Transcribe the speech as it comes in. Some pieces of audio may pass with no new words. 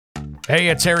Hey,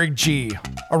 it's Eric G.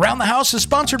 Around the House is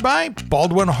sponsored by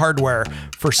Baldwin Hardware.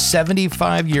 For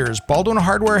 75 years, Baldwin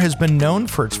Hardware has been known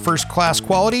for its first-class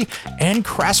quality and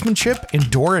craftsmanship in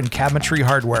door and cabinetry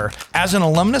hardware. As an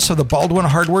alumnus of the Baldwin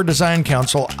Hardware Design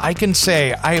Council, I can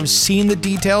say I have seen the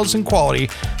details and quality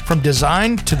from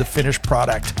design to the finished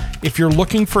product. If you're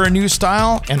looking for a new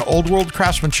style and old-world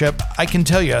craftsmanship, I can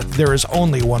tell you there is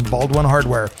only one Baldwin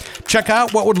Hardware. Check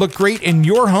out what would look great in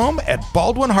your home at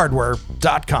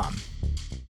baldwinhardware.com.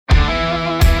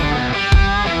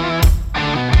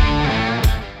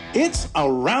 It's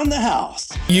Around the House.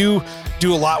 You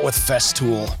do a lot with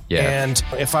Festool. Yeah. And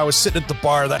if I was sitting at the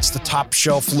bar, that's the top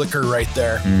shelf liquor right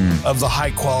there of the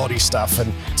high quality stuff.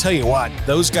 And tell you what,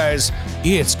 those guys,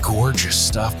 it's gorgeous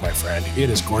stuff, my friend. It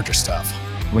is gorgeous stuff.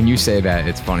 When you say that,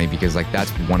 it's funny because like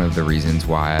that's one of the reasons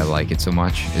why I like it so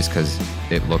much is because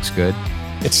it looks good.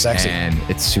 It's sexy. And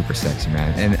it's super sexy,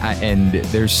 man. And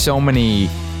there's so many.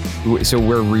 So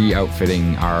we're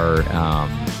re-outfitting our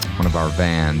one of our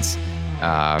vans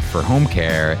for home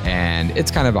care, and it's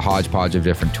kind of a hodgepodge of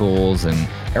different tools, and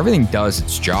everything does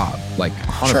its job, like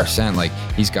 100%. Sure. Like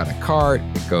he's got a cart,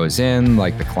 it goes in,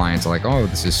 like the clients are like, oh,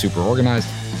 this is super organized.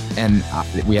 And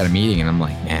we had a meeting, and I'm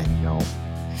like, man,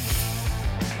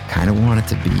 kind of want it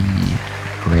to be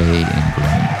gray and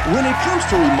green. When it comes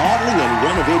to remodeling and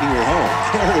renovating your home,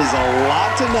 there is a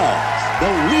lot to know,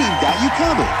 but we've got you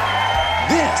covered.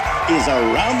 This is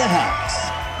Around the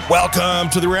House. Welcome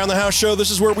to the Around the House show.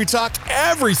 This is where we talk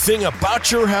everything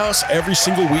about your house every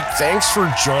single week. Thanks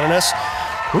for joining us.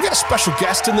 We got a special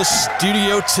guest in the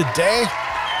studio today,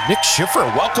 Nick Schiffer.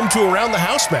 Welcome to Around the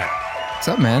House, man. What's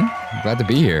up, man? I'm glad to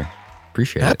be here.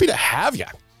 Appreciate it. Happy to have you.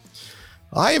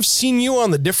 I have seen you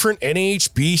on the different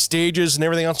NAHB stages and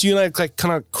everything else. You and I like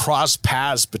kind of cross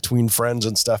paths between friends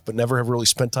and stuff, but never have really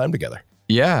spent time together.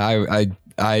 Yeah,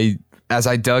 I as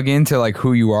I dug into like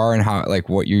who you are and how like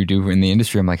what you do in the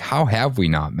industry, I'm like, how have we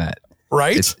not met?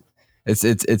 Right?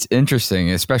 It's interesting,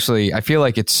 especially I feel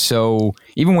like it's so,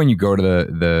 even when you go to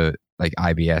the like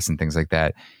IBS and things like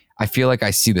that, I feel like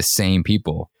I see the same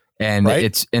people. And right?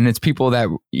 it's people that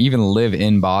even live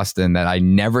in Boston that I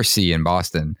never see in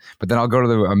Boston. But then I'll go to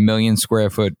the 1 million square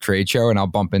foot trade show and I'll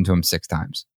bump into them 6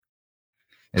 times.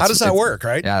 How does that work,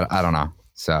 right? Yeah, I don't know.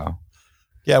 So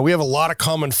yeah, we have a lot of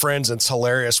common friends. And it's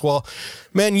hilarious. Well,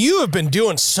 man, you have been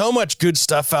doing so much good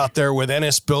stuff out there with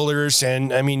NS Builders.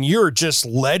 And I mean, you're just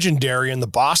legendary in the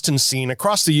Boston scene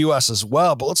across the U.S. as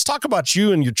well. But let's talk about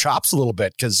you and your chops a little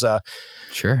bit because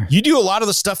sure, you do a lot of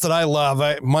the stuff that I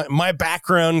love. My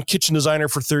background, kitchen designer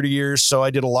for 30 years. So I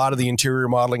did a lot of the interior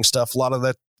modeling stuff, a lot of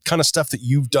that kind of stuff that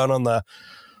you've done on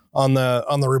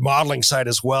the remodeling side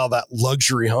as well, that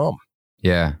luxury home.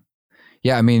 Yeah.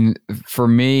 Yeah. I mean, for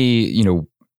me,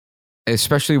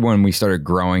 especially when we started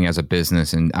growing as a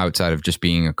business and outside of just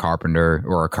being a carpenter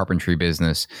or a carpentry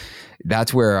business,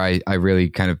 that's where I really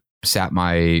kind of sat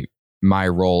my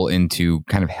role into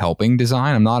kind of helping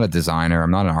design. I'm not a designer.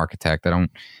 I'm not an architect. I don't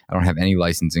have any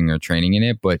licensing or training in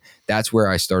it, but that's where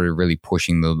I started really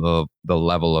pushing the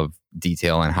level of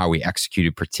detail and how we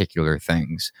executed particular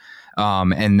things.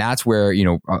 And that's where,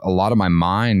 a lot of my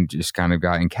mind just kind of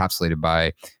got encapsulated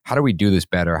by how do we do this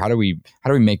better? How do we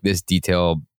make this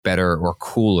detail better or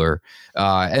cooler?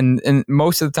 And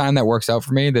most of the time that works out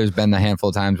for me. There's been a handful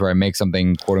of times where I make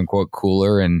something quote unquote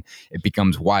cooler and it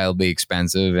becomes wildly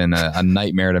expensive and a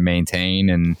nightmare to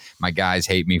maintain. And my guys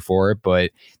hate me for it.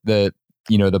 But the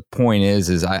point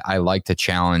is I like to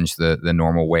challenge the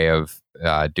normal way of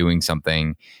doing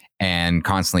something and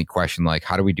constantly question, like,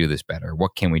 how do we do this better?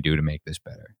 What can we do to make this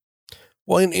better?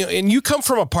 Well, and you come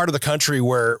from a part of the country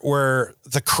where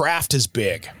the craft is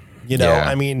big, Yeah.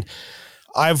 I mean,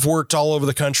 I've worked all over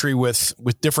the country with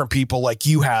different people like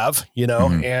you have,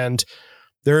 and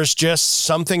there's just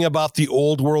something about the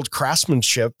old world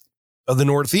craftsmanship of the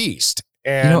Northeast,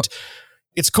 and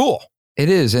it's cool. It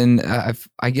is. And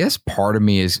I guess part of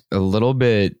me is a little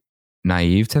bit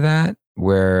naive to that,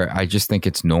 where I just think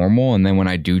it's normal. And then when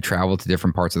I do travel to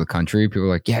different parts of the country, people are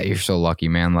like, yeah, you're so lucky,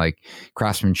 man. Like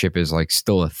craftsmanship is like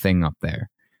still a thing up there.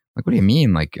 Like, what do you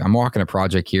mean? Like, I'm walking a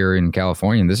project here in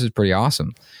California and this is pretty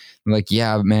awesome. I'm like,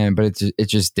 yeah, man, but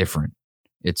it's just different.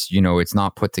 It's, it's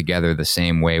not put together the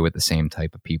same way with the same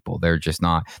type of people. There's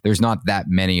not that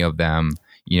many of them,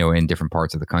 in different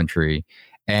parts of the country.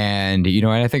 And, and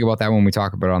I think about that when we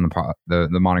talk about it on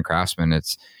the Modern Craftsman.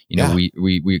 It's,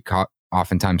 we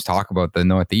oftentimes talk about the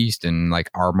Northeast and like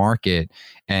our market.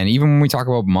 And even when we talk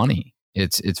about money,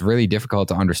 it's really difficult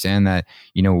to understand that,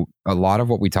 a lot of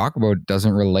what we talk about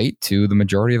doesn't relate to the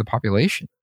majority of the population.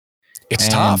 It's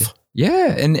tough.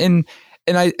 Yeah. And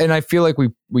I feel like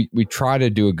we try to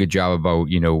do a good job about,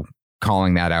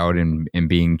 calling that out and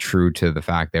being true to the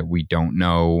fact that we don't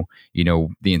know,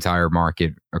 the entire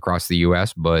market across the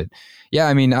US. But yeah,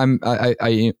 I mean,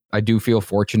 I do feel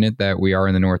fortunate that we are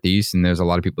in the Northeast, and there's a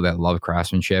lot of people that love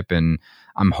craftsmanship, and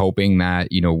I'm hoping that,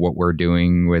 what we're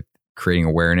doing with creating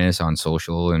awareness on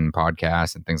social and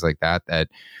podcasts and things like that, that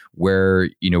we're,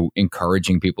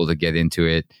 encouraging people to get into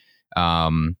it.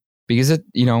 Because it,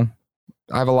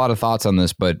 I have a lot of thoughts on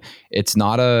this, but it's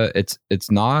not an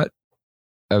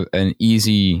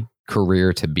easy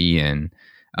career to be in.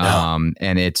 No.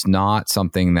 And it's not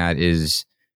something that is,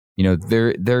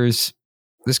 there's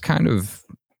this kind of,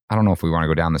 I don't know if we want to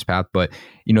go down this path, but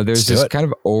there's this kind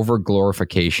of over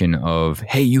glorification of,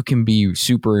 hey, you can be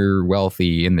super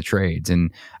wealthy in the trades.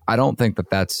 And I don't think that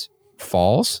that's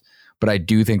false, but I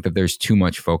do think that there's too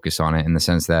much focus on it in the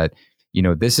sense that,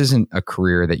 this isn't a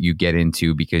career that you get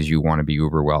into because you want to be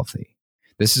uber wealthy.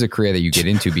 This is a career that you get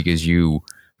into because you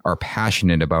are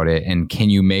passionate about it. And can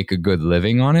you make a good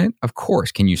living on it? Of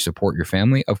course. Can you support your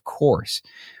family? Of course.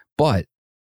 But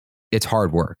it's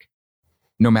hard work.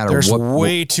 No matter There's what. There's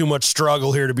way too much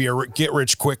struggle here to be a get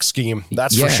rich quick scheme.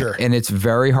 That's for sure. And it's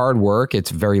very hard work.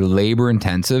 It's very labor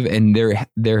intensive. And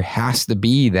there has to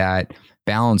be that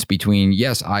balance between,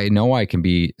 yes, I know I can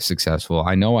be successful.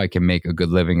 I know I can make a good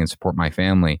living and support my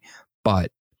family,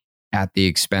 but at the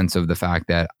expense of the fact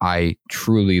that I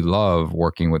truly love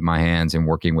working with my hands and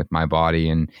working with my body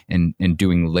and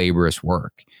doing laborious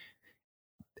work.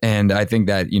 And I think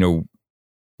that,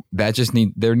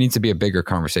 that there needs to be a bigger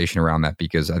conversation around that,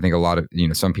 because I think a lot of,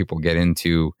 some people get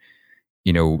into,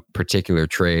 particular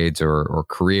trades or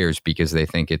careers because they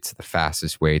think it's the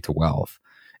fastest way to wealth.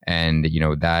 And,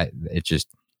 that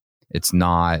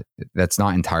that's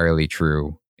not entirely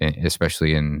true,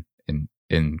 especially in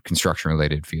construction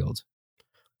related fields.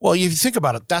 Well, if you think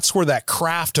about it, that's where that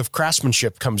craft of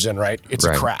craftsmanship comes in, right? It's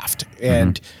a craft,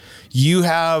 and you're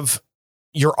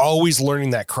always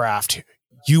learning that craft.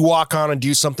 You walk on and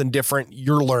do something different,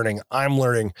 you're learning, I'm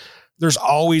learning. There's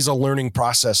always a learning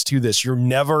process to this. You're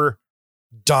never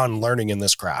done learning in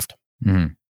this craft.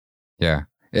 Mm-hmm. Yeah.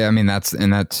 I mean, that's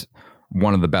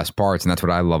one of the best parts. And that's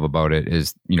what I love about it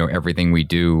is, everything we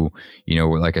do,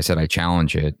 like I said, I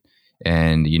challenge it.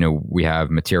 And, we have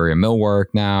material millwork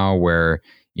now where,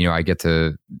 I get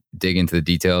to dig into the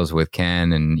details with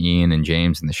Ken and Ian and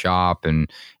James in the shop and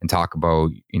talk about,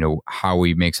 how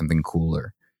we make something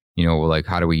cooler. Like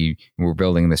we're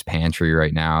building this pantry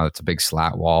right now. It's a big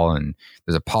slat wall and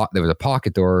there was a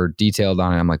pocket door detailed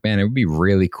on it. I'm like, man, it would be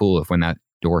really cool if when that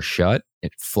door shut,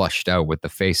 it flushed out with the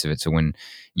face of it. So when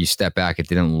you step back, it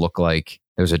didn't look like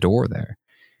there's a door there.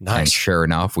 Nice. And sure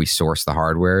enough, we sourced the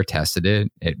hardware, tested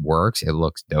it. It works. It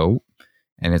looks dope.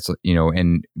 And it's,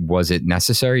 and was it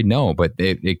necessary? No, but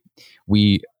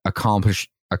we accomplished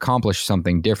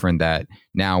something different that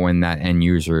now when that end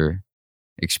user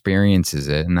experiences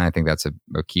it, and I think that's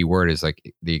a key word is like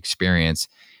the experience,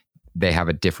 they have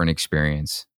a different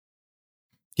experience.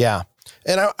 Yeah.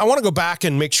 And I want to go back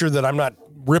and make sure that I'm not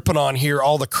ripping on here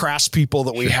all the crafts people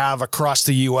that we have across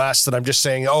the U.S. that I'm just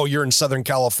saying, oh, you're in Southern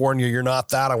California, you're not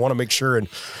that. I want to make sure and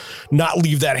not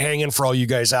leave that hanging for all you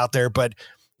guys out there. But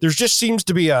there just seems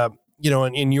to be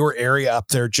in your area up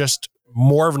there, just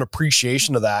more of an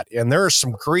appreciation of that. And there are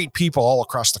some great people all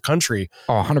across the country.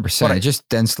 Oh, 100%. It's just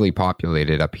densely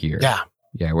populated up here. Yeah.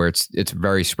 Yeah. Where it's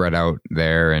very spread out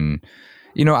there. And,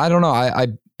 I don't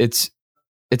know.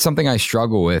 It's something I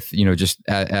struggle with, just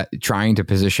at trying to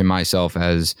position myself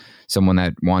as someone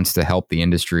that wants to help the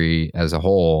industry as a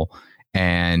whole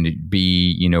and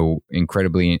be,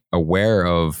 incredibly aware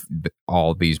of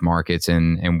all these markets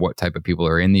and what type of people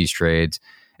are in these trades.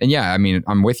 And yeah, I mean,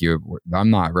 I'm with you. I'm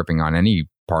not ripping on any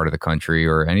part of the country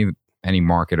or any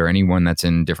market or anyone that's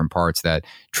in different parts that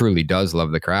truly does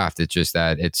love the craft. It's just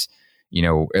that it's,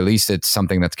 at least it's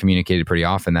something that's communicated pretty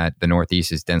often that the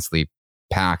Northeast is densely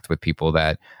packed with people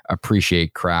that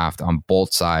appreciate craft on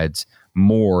both sides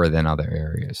more than other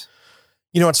areas.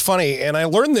 It's funny. And I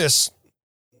learned this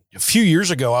a few years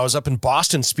ago. I was up in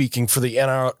Boston speaking for the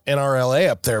NRLA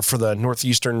up there for the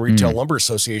Northeastern Retail Lumber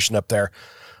Association up there.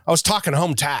 I was talking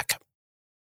home tech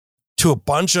to a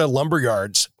bunch of lumber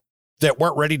yards that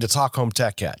weren't ready to talk home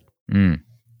tech yet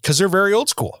because they're very old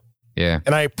school. Yeah.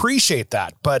 And I appreciate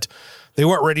that, but they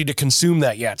weren't ready to consume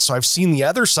that yet. So I've seen the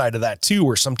other side of that too,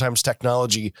 where sometimes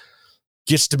technology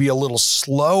gets to be a little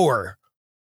slower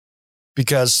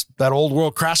because that old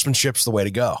world craftsmanship's the way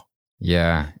to go.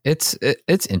 Yeah. It's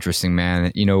interesting,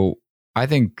 man. I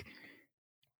think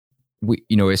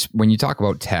it's when you talk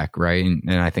about tech, right?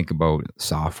 And I think about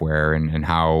software and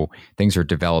how things are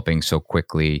developing so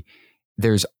quickly.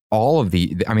 There's all of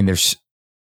there's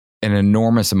an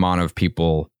enormous amount of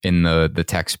people in the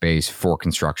tech space for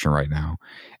construction right now.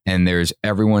 And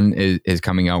everyone is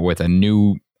coming out with a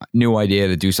new idea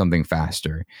to do something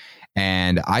faster.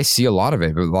 And I see a lot of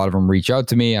it. A lot of them reach out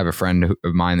to me. I have a friend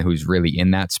of mine who's really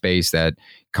in that space that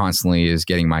constantly is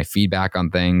getting my feedback on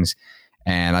things.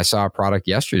 And I saw a product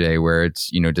yesterday where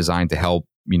it's, designed to help,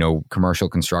 commercial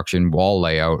construction wall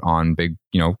layout on big,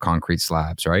 concrete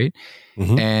slabs, right?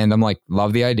 Mm-hmm. And I'm like,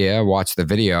 love the idea. I watched the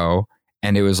video,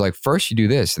 and it was like, first you do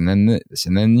this, and then this,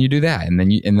 and then you do that, and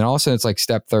then all of a sudden it's like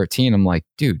step 13. I'm like,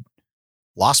 dude,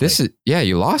 you lost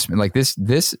me. Like this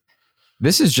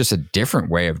is just a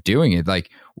different way of doing it. Like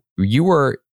you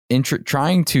were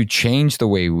trying to change the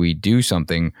way we do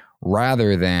something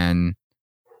rather than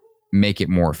make it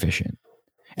more efficient.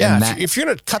 Yeah, if you're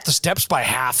going to cut the steps by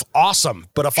half, awesome.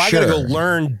 But if I got to go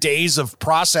learn days of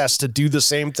process to do the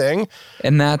same thing.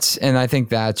 And I think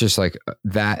that's just like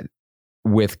that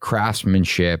with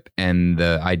craftsmanship and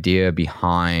the idea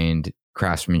behind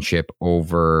craftsmanship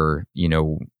over,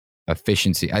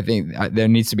 efficiency. I think there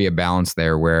needs to be a balance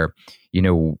there where,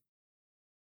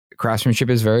 craftsmanship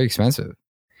is very expensive.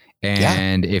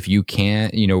 And if you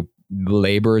can't,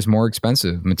 labor is more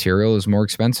expensive, material is more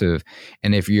expensive.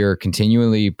 And if you're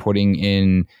continually putting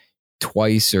in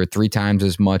twice or three times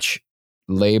as much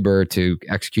labor to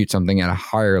execute something at a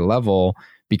higher level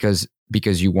because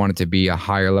you want it to be a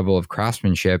higher level of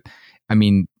craftsmanship, I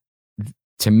mean,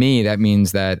 to me, that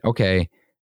means that, okay,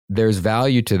 there's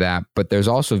value to that, but there's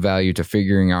also value to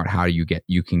figuring out how you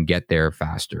can get there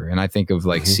faster. And I think of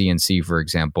like CNC, for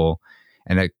example,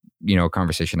 and a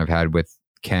conversation I've had with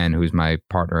Ken, who's my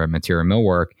partner at Material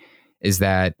Millwork, is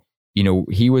that,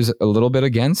 he was a little bit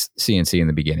against CNC in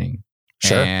the beginning.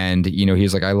 Sure. And,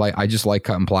 he's like, I just like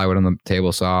cutting plywood on the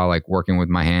table saw, like working with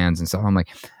my hands and stuff. I'm like,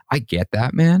 I get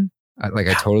that, man.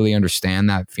 I totally understand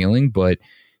that feeling. But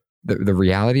the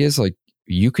reality is, like,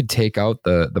 you could take out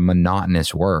the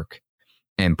monotonous work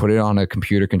and put it on a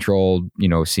computer controlled,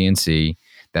 CNC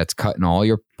that's cutting all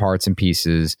your parts and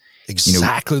pieces.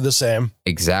 Exactly the same.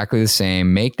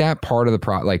 Make that part of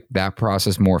that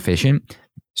process more efficient,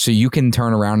 so you can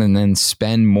turn around and then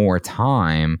spend more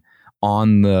time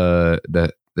on the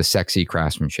sexy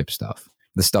craftsmanship stuff,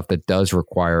 the stuff that does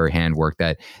require handwork.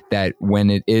 That when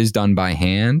it is done by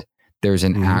hand, there's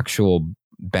an actual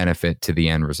benefit to the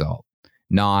end result.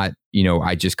 Not,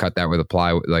 I just cut that with a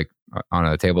plywood, like on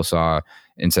a table saw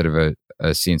instead of a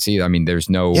CNC. I mean, there's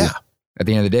no. Yeah. At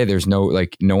the end of the day, there's no,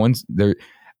 like, no one's there.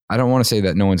 I don't want to say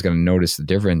that no one's going to notice the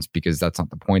difference, because that's not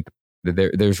the point.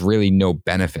 There's really no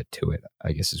benefit to it,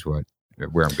 I guess, is where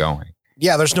I'm going.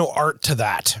 Yeah, there's no art to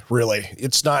that, really.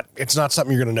 It's not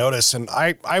something you're going to notice. And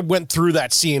I went through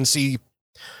that CNC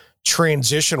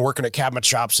transition working at cabinet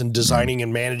shops and designing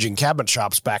and managing cabinet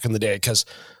shops back in the day, because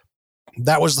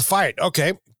that was the fight.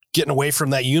 Okay, getting away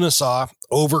from that Unisaw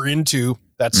over into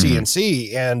that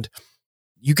CNC, and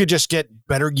you could just get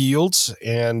better yields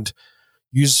and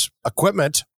use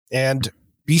equipment and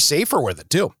be safer with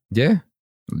it too. Yeah.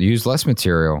 Use less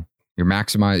material. You're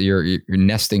maximizing, you're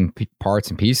nesting parts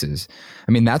and pieces.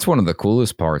 I mean, that's one of the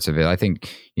coolest parts of it. I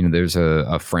think, there's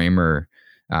a framer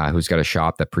who's got a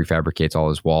shop that prefabricates all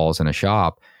his walls in a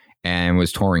shop, and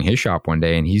was touring his shop one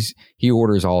day, and he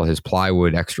orders all his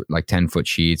plywood extra, like 10-foot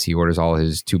sheets. He orders all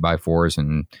his 2x4s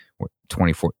and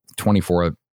 20-foot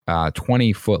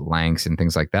lengths and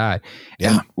things like that.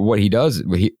 Yeah. And what he does,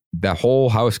 the whole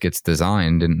house gets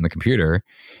designed in the computer,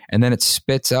 and then it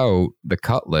spits out the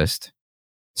cut list.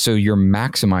 So you're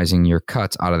maximizing your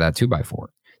cuts out of that 2x4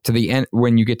 to the end.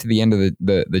 When you get to the end of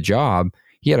the job,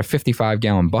 he had a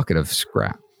 55-gallon bucket of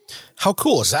scrap. How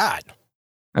cool is that?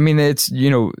 I mean, it's,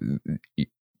 to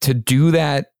do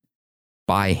that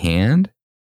by hand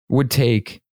would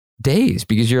take days,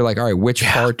 because you're like, all right, which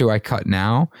part do I cut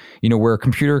now? Where a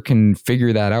computer can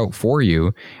figure that out for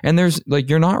you. And there's like,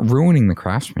 you're not ruining the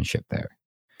craftsmanship there.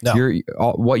 No.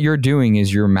 What you're doing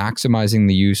is you're maximizing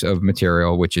the use of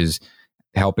material, which is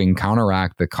helping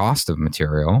counteract the cost of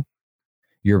material.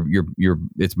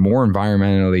 It's more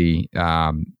environmentally,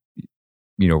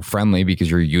 friendly,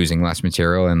 because you're using less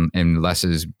material and less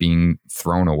is being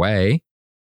thrown away.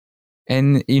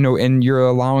 And, and you're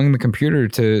allowing the computer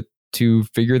to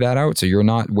figure that out. So you're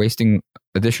not wasting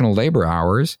additional labor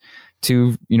hours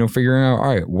to, figuring out,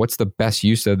 all right, what's the best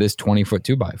use of this 20-foot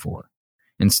 2x4,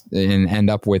 and end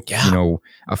up with, a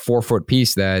 4-foot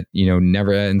piece that,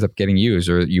 never ends up getting used,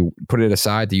 or you put it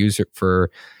aside to use it for,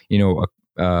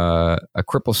 a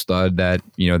cripple stud that,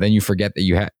 then you forget that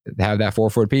you have that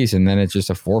 4-foot piece, and then it's just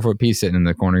a 4-foot piece sitting in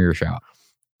the corner of your shop.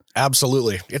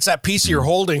 Absolutely. It's that piece you're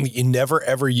holding that you never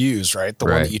ever use, right? The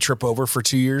one that you trip over for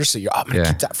 2 years. So you're, I'm going to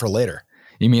keep that for later.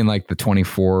 You mean like the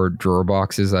 24 drawer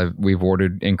boxes we've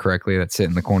ordered incorrectly that sit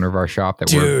in the corner of our shop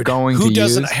that we're going to use? Who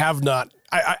doesn't have not?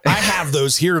 I have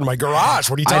those here in my garage.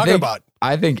 What are you talking about?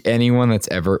 I think anyone that's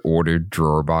ever ordered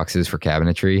drawer boxes for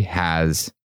cabinetry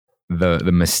has the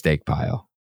mistake pile.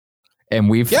 And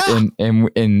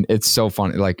and it's so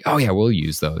funny. Like, oh yeah, we'll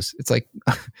use those. It's like,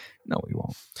 no, we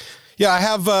won't. Yeah, I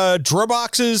have drawer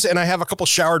boxes and I have a couple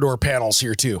shower door panels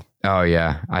here too. Oh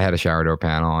yeah, I had a shower door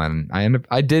panel and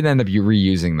I did end up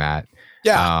reusing that.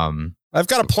 Yeah, I've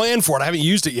got a plan for it. I haven't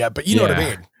used it yet, but you know what I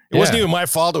mean. It wasn't even my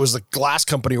fault. It was the glass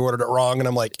company ordered it wrong, and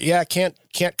I'm like, yeah, can't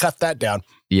cut that down.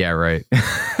 Yeah, right.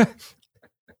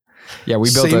 Yeah,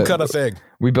 we built same kind of thing.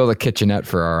 We built a kitchenette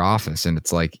for our office, and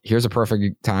it's like, here's a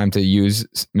perfect time to use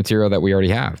material that we already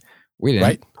have. We didn't.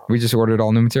 Right? We just ordered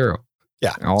all new material.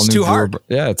 Yeah, all it's new too hard.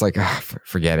 Yeah, it's like,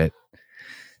 forget it.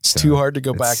 It's too hard to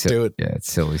go back to it. Yeah,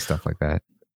 it's silly stuff like that.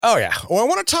 Oh yeah. Well, I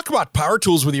want to talk about power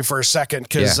tools with you for a second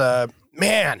because,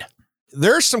 man,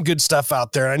 there's some good stuff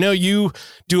out there. I know you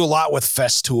do a lot with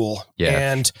Festool. Yeah.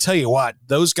 And tell you what,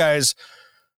 those guys,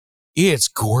 it's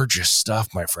gorgeous stuff,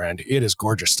 my friend. It is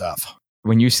gorgeous stuff.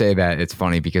 When you say that, it's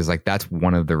funny because like that's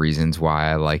one of the reasons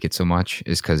why I like it so much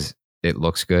is because it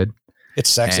looks good. It's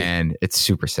sexy. And it's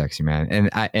super sexy, man.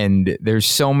 And there's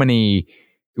so many.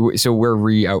 So we're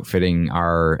re-outfitting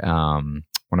our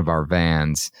one of our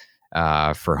vans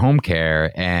for home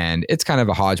care, and it's kind of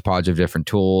a hodgepodge of different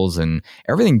tools, and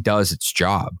everything does its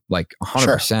job like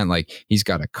 100%. Sure. Like he's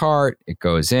got a cart, it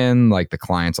goes in. Like the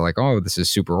clients are like, "Oh, this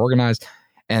is super organized."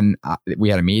 And we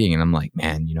had a meeting, and I'm like,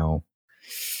 "Man,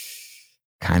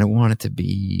 kind of want it to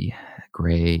be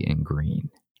gray and green."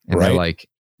 And they're like,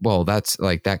 "Well, that's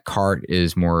like that cart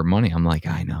is more money." I'm like,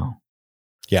 "I know,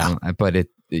 yeah, but it,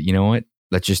 you know what?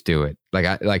 Let's just do it."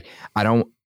 I don't.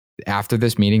 After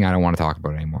this meeting, I don't want to talk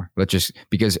about it anymore. Let's just,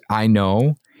 because I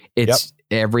know it's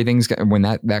everything's when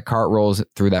that cart rolls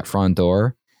through that front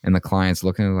door and the client's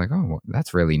looking at it like, "Oh, well,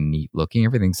 that's really neat looking.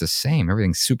 Everything's the same.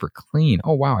 Everything's super clean.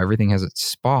 Oh wow, everything has its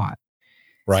spot."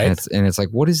 Right. And it's like,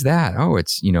 what is that? Oh,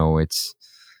 it's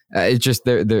just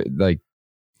they're like,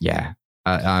 yeah,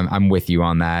 I'm with you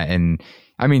on that. And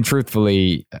I mean,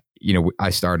 truthfully, I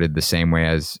started the same way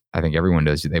as I think everyone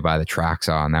does. They buy the track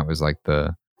saw, and that was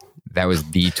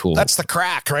the tool. That's the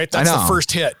crack, right? That's the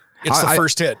first hit. It's the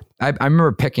first hit. I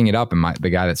remember picking it up, and the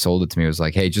guy that sold it to me was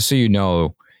like, "Hey, just so you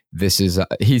know, this is."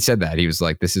 He said that he was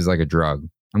like, "This is like a drug."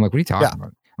 I'm like, "What are you talking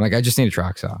about?" I'm like, "I just need a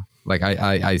track saw. Like,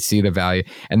 I see the value."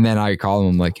 And then I call him.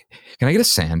 I'm like, "Can I get a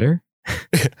sander?"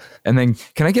 And then,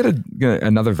 "Can I get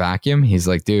another vacuum?" He's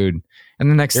like, "Dude." And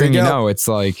the next thing you know, it's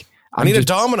like, I need a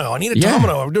domino.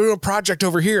 I'm doing a project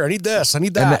over here. I need this. I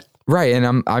need that. Right.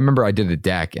 And I remember I did a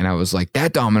deck and I was like,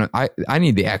 that domino, I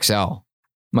need the XL. I'm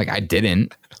like, I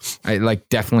didn't. I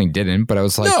definitely didn't. But I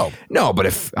was like, no,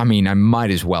 but I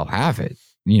might as well have it,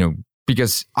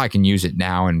 because I can use it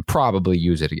now and probably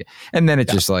use it again. And then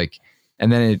it's just like,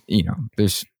 and then it,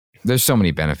 there's so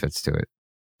many benefits to it.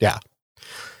 Yeah.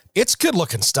 It's good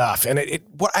looking stuff. And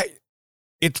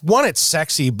it's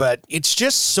sexy, but it's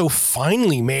just so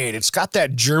finely made. It's got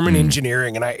that German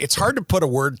engineering, and it's hard to put a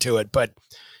word to it, but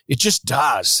it just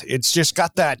does. It's just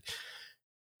got that.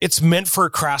 It's meant for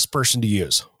a craftsperson to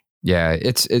use. Yeah,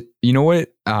 you know what?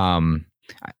 I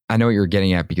know what you're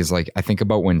getting at, because I think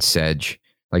about when Sedge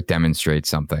demonstrates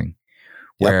something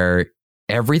where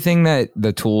everything that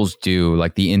the tools do,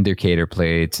 like the indicator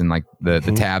plates and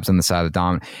the tabs on the side of the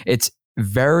domino, it's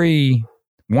very.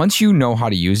 Once you know how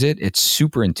to use it, it's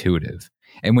super intuitive.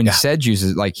 And when Sedge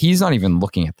uses it, he's not even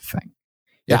looking at the thing.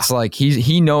 Yeah. It's like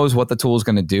he knows what the tool is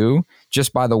going to do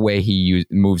just by the way he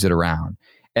moves it around.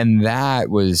 And that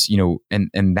was,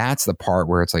 and that's the part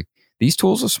where it's like, these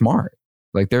tools are smart.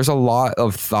 There's a lot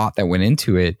of thought that went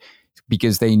into it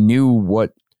because they knew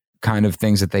what kind of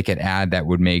things that they could add that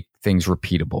would make things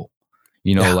repeatable.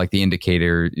 Like the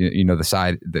indicator, the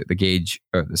side, the gauge,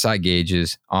 or the side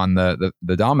gauges on the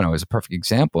domino is a perfect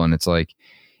example. And it's like,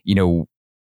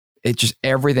 it just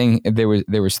everything, there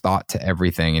was thought to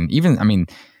everything. And even,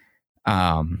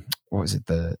 what was it?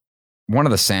 One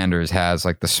of the sanders has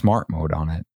the smart mode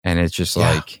on it. And it's just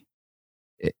I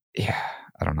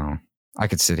don't know. I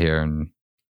could sit here and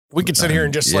we could sit here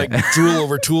and just drool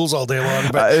over tools all day long.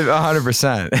 But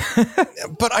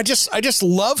 100%. But I just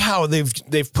love how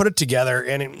they've put it together,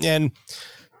 and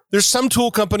there's some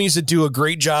tool companies that do a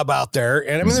great job out there,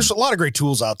 and there's a lot of great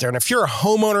tools out there. And if you're a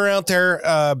homeowner out there,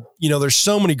 there's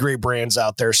so many great brands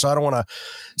out there. So I don't want to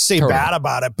say bad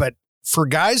about it, but for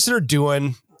guys that are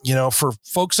doing, for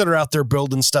folks that are out there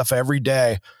building stuff every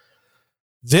day,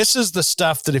 this is the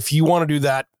stuff that if you want to do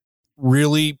that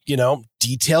really,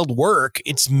 detailed work,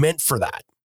 it's meant for that.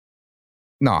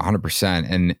 No,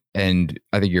 100%. And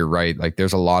I think you're right. Like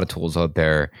there's a lot of tools out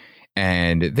there,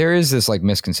 and there is this like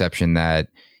misconception that,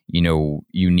 you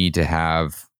need to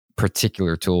have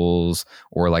particular tools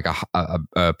or like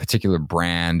a particular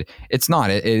brand. It's not.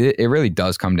 It really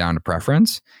does come down to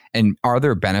preference. And are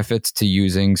there benefits to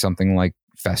using something like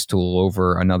Festool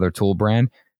over another tool brand?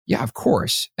 Yeah, of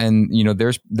course. And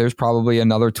there's probably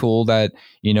another tool that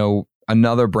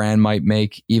another brand might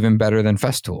make even better than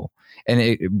Festool.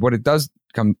 And what it does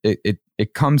come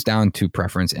it comes down to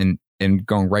preference, and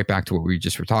going right back to what we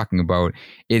just were talking about,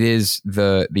 it is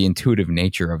the intuitive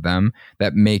nature of them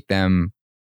that make them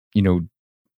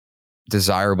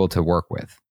desirable to work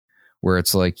with, where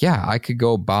it's like, yeah, I could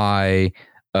go buy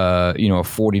a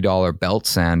 $40 belt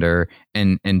sander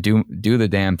and do the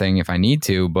damn thing if I need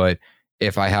to, but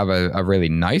if I have a really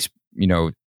nice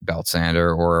belt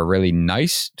sander or a really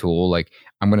nice tool, like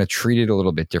I'm going to treat it a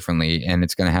little bit differently, and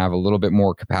it's going to have a little bit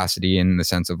more capacity in the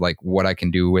sense of like what I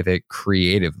can do with it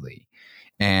creatively.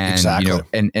 And, exactly.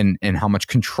 And how much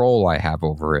control I have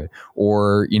over it.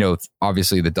 Or,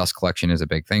 obviously the dust collection is a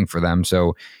big thing for them.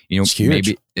 So,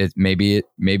 maybe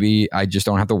I just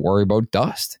don't have to worry about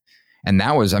dust. And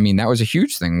that was a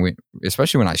huge thing,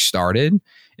 especially when I started.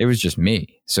 It was just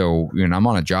me. So, I'm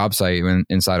on a job site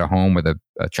inside a home with a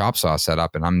chop saw set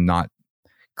up, and I'm not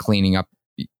cleaning up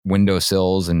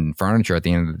windowsills and furniture at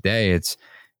the end of the day. It's,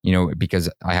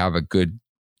 because I have a good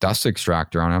dust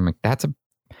extractor on it. I'm like,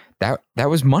 that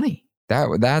was money.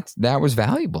 That was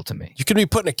valuable to me. You could be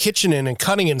putting a kitchen in and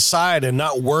cutting inside and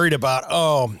not worried about,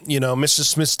 Mrs.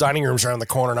 Smith's dining room's around the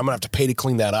corner and I'm going to have to pay to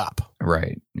clean that up.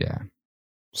 Right. Yeah.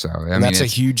 So, that's a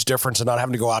huge difference in not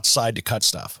having to go outside to cut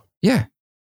stuff. Yeah.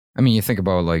 You think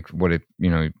about like what it, we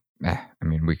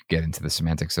could get into the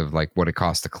semantics of like what it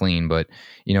costs to clean, but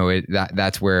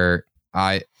that's where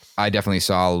I definitely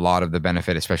saw a lot of the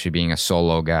benefit, especially being a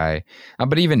solo guy.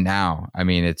 But even now,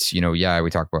 it's, we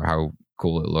talk about how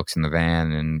cool it looks in the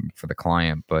van and for the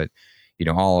client, but,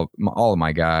 all of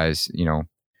my guys,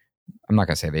 I'm not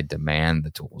going to say they demand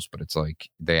the tools, but it's like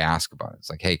they ask about it. It's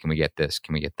like, hey, can we get this?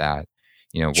 Can we get that?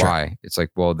 Sure. Why? It's like,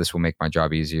 well, this will make my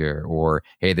job easier. Or,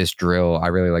 hey, this drill, I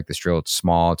really like this drill. It's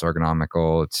small, it's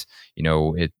ergonomical. It's,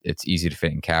 it's easy to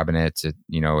fit in cabinets. It,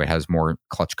 it has more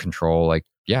clutch control. Like,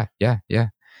 yeah.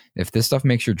 If this stuff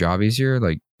makes your job easier,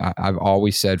 like I've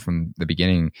always said from the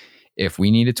beginning, if we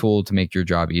need a tool to make your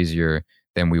job easier,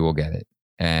 then we will get it.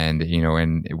 And,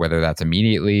 and whether that's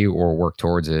immediately or work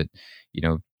towards it,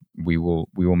 we will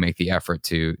make the effort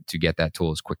to get that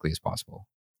tool as quickly as possible.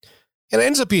 And it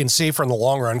ends up being safer in the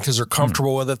long run because they're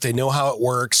comfortable with it. They know how it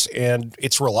works and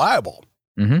it's reliable.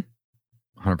 100%.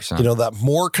 That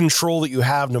more control that you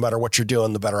have, no matter what you're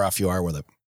doing, the better off you are with it.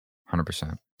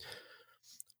 100%.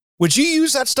 Would you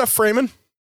use that stuff framing?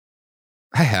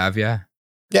 I have, yeah.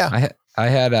 Yeah. I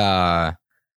had, I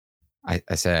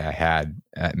say I had,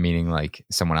 meaning like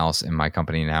someone else in my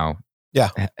company now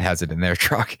has it in their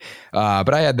truck.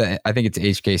 But I had I think it's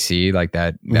HKC, like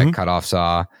that cutoff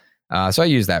saw. So I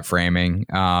use that framing.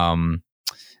 I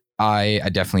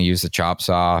definitely use the chop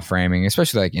saw framing,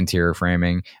 especially like interior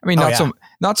framing.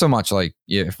 Not so much like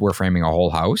if we're framing a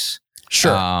whole house.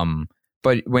 Sure.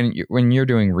 But when you're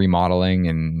doing remodeling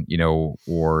and,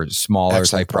 or smaller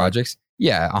type projects,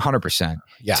 100%.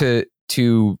 Yeah.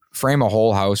 To frame a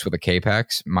whole house with a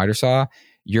Capex miter saw,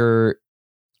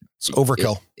 it's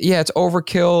overkill. It's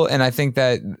overkill. And I think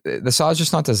that the saw is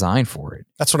just not designed for it.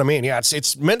 That's what I mean. Yeah.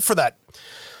 It's meant for that.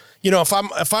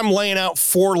 If I'm laying out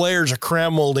 4 layers of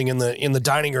crown molding in the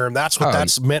dining room, that's what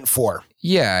that's meant for.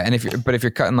 Yeah, and if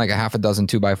you're cutting like a half a dozen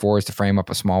 2x4s to frame up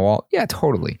a small wall, yeah,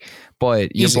 totally.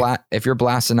 But if you're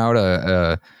blasting out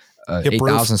a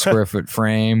 8,000 square foot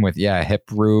frame with a hip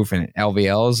roof and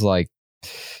LVLs, like,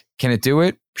 can it do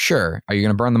it? Sure. Are you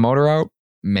going to burn the motor out?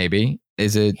 Maybe.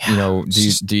 Is it?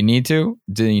 Do you need to?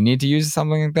 Do you need to use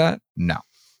something like that? No.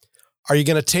 Are you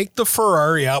going to take the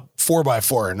Ferrari out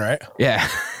 4x4 right? Yeah.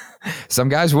 Some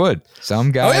guys would.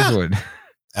 Some guys would.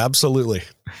 Absolutely.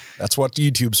 That's what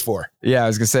YouTube's for. Yeah, I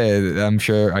was going to say, I'm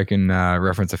sure I can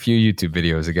reference a few YouTube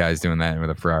videos of guys doing that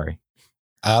with a Ferrari.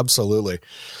 Absolutely.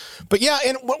 But yeah,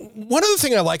 and one other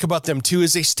thing I like about them too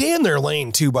is they stay in their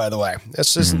lane too, by the way.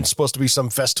 This isn't supposed to be some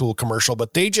Festool commercial,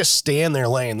 but they just stay in their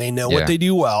lane. They know what they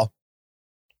do well.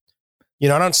 I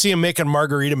don't see them making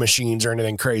margarita machines or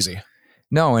anything crazy.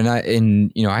 No, and I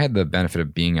had the benefit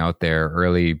of being out there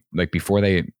early, like before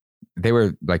they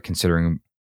were like considering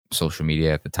social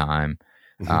media at the time,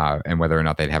 and whether or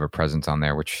not they'd have a presence on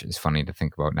there, which is funny to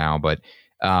think about now. But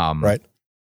right,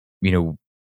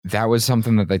 that was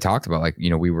something that they talked about. Like,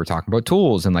 we were talking about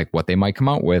tools and like what they might come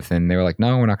out with. And they were like,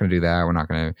 no, we're not going to do that. We're not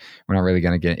really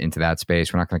going to get into that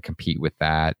space. We're not going to compete with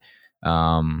that.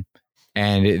 And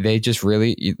they just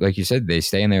really, like you said, they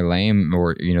stay in their lane,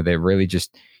 or, they really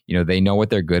just, they know what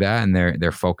they're good at, and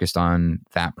they're focused on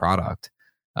that product.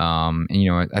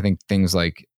 And, I think things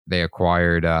like they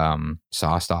acquired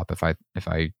SawStop, if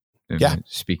I am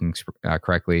speaking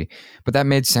correctly, but that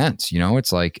made sense.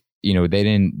 It's like, they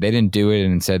didn't do it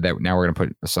and said that now we're going to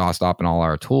put a SawStop in all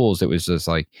our tools. It was just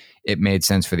like, it made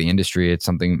sense for the industry. It's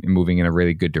something moving in a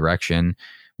really good direction.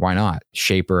 Why not?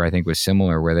 Shaper, I think, was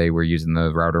similar, where they were using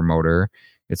the router motor.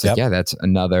 It's like, that's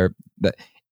another that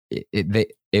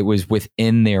it was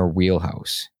within their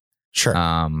wheelhouse. Sure.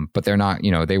 But they're not,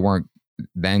 they weren't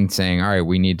then saying, all right,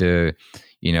 we need to,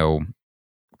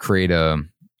 create a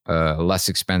less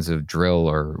expensive drill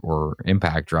or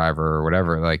impact driver or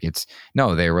whatever. Like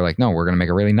they were like, no, we're going to make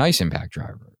a really nice impact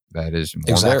driver that is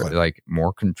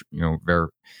more more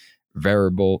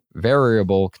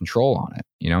variable control on it,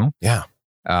 Yeah.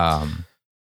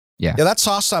 Yeah, that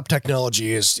SawStop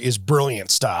technology is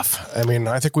brilliant stuff. I mean,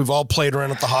 I think we've all played around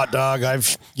with the hot dog.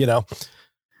 I've,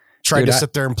 tried to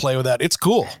sit there and play with that. It's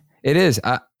cool. It is.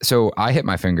 So I hit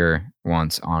my finger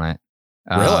once on it.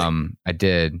 Really? I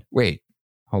did. Wait,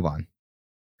 hold on.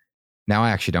 Now I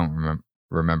actually don't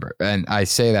remember. And I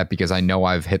say that because I know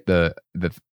I've hit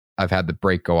I've had the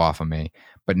brake go off on me,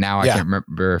 but now I can't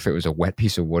remember if it was a wet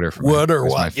piece of wood or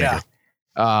what. Yeah.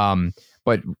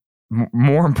 But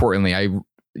more importantly,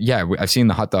 I've seen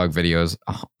the hot dog videos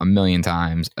a million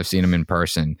times. I've seen them in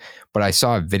person, but I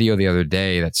saw a video the other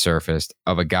day that surfaced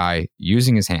of a guy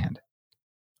using his hand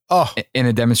in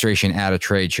a demonstration at a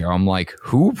trade show. I'm like,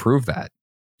 who approved that?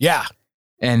 Yeah.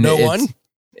 And no one.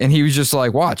 And he was just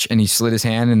like, watch. And he slid his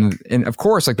hand and of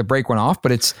course, like the brake went off,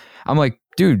 but I'm like,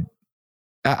 dude,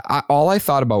 all I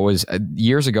thought about was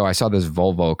years ago, I saw this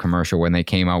Volvo commercial when they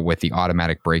came out with the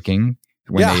automatic braking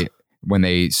when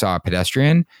they saw a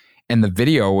pedestrian, and the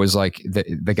video was like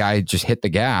the guy just hit the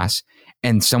gas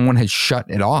and someone had shut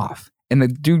it off. And the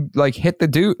dude hit the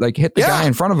guy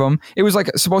in front of him. It was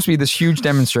like supposed to be this huge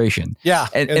demonstration. Yeah.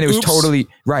 And it was totally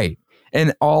right.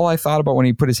 And all I thought about when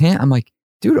he put his hand, I'm like,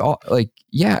 dude,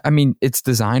 I mean, it's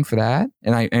designed for that.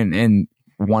 And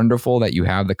wonderful that you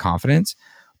have the confidence,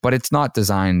 but it's not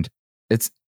designed.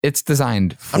 It's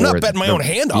designed for. I'm not betting my own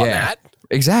hand on that.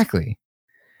 Exactly.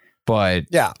 But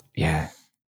yeah.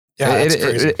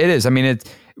 It is. I mean,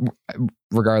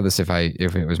 regardless if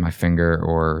it was my finger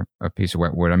or a piece of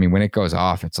wet wood. I mean, when it goes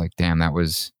off, it's like, damn, that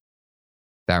was.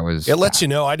 It lets you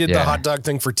know. I did the hot dog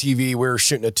thing for TV. We were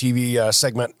shooting a TV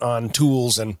segment on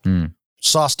tools, and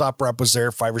SawStop rep was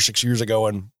there 5 or 6 years ago,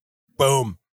 and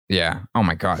boom. Yeah. Oh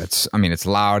my God. It's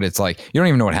loud. It's like, you don't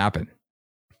even know what happened.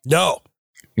 No.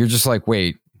 You're just like,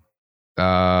 wait,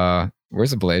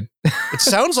 where's the blade? It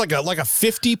sounds like a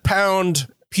 50-pound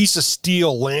piece of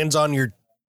steel lands on your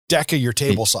deck of your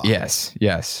table saw. Yes.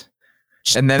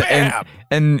 And then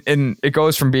and it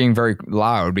goes from being very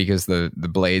loud because the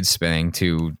blade's spinning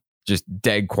to just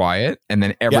dead quiet, and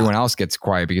then everyone else gets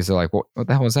quiet because they're like, what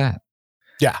the hell was that?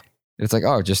 Yeah. It's like,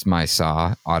 oh, just my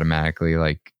saw automatically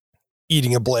like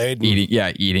eating a blade.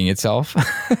 Eating itself.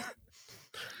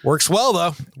 Works well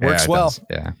though. Works well. Does.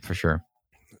 Yeah, for sure.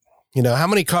 How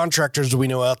many contractors do we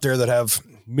know out there that have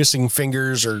missing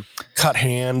fingers or cut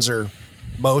hands or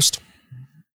most?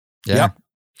 Yeah. Yep.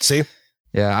 See?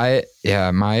 Yeah,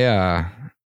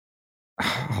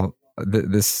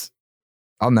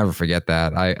 I'll never forget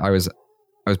that. I was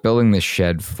building this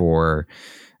shed for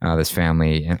this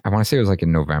family, and I want to say it was like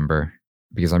in November,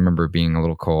 because I remember it being a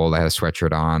little cold. I had a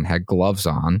sweatshirt on, had gloves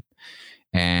on,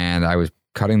 and I was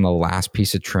cutting the last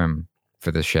piece of trim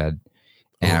for the shed,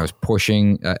 and I was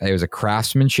pushing. It was a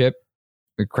Craftsman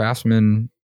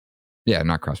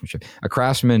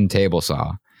table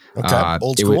saw. Okay,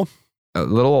 old school. A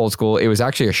little old school. It was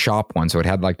actually a shop one, so it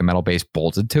had like the metal base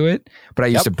bolted to it. But I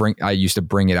used to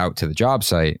bring it out to the job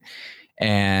site,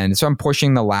 and so I'm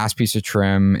pushing the last piece of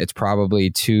trim. It's probably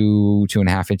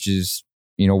 2.5 inches,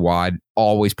 wide.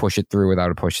 Always push it through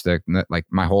without a push stick, like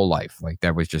my whole life. Like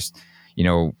that was just,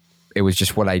 it was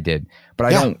just what I did. But I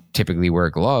don't typically wear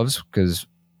gloves because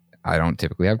I don't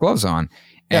typically have gloves on,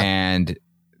 and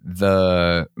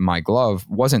my glove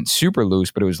wasn't super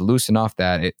loose, but it was loose enough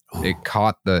that it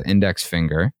caught the index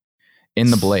finger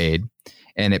in the blade,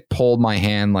 and it pulled my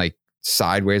hand like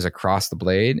sideways across the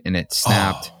blade, and it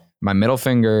snapped my middle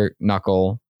finger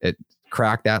knuckle. It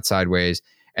cracked that sideways,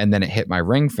 and then it hit my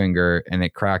ring finger, and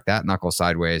it cracked that knuckle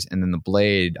sideways, and then the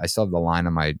blade, I still have the line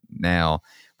on my nail,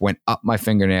 went up my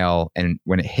fingernail, and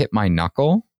when it hit my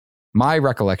knuckle, My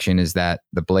recollection is that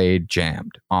the blade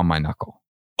jammed on my knuckle.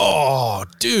 Oh,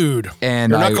 dude.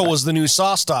 And your knuckle was the new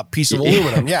saw stop piece of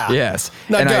aluminum. Yeah. Yes.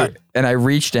 Not good. I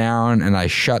reached down and I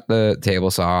shut the table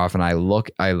saw off and I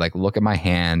look at my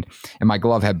hand, and my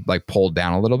glove had like pulled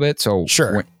down a little bit. So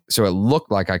sure. So it looked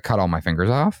like I cut all my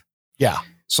fingers off. Yeah.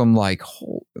 So I'm like,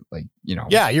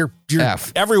 yeah, you're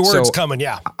F. Every word's coming.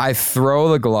 Yeah. I throw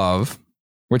the glove,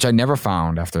 which I never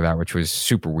found after that, which was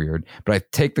super weird. But I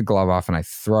take the glove off and I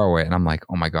throw it, and I'm like,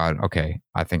 oh my God, okay,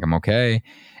 I think I'm okay.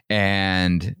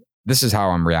 And this is how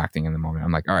I'm reacting in the moment.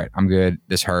 I'm like, all right, I'm good.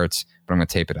 This hurts, but I'm going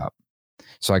to tape it up.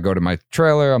 So I go to my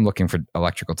trailer. I'm looking for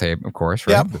electrical tape, of course.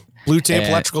 Right? Yep. Blue tape,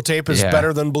 electrical tape is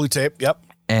better than blue tape. Yep.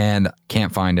 And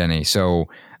can't find any. So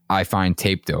I find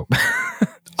tape dope.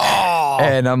 Oh.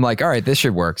 And I'm like, all right, this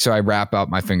should work. So I wrap up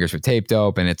my fingers with tape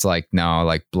dope, and it's like, no,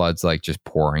 like blood's like just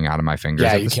pouring out of my fingers.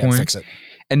 Yeah, at you this can't point. fix it.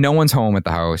 And no one's home at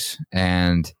the house.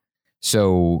 And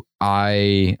so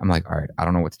I'm like, all right, I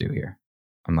don't know what to do here.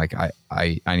 I'm like,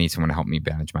 I need someone to help me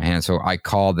bandage my hand. So I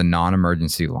call the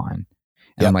non-emergency line,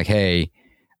 and I'm like, hey,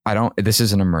 this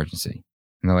is an emergency.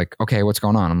 And they're like, okay, what's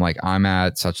going on? I'm like, I'm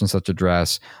at such and such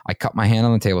address. I cut my hand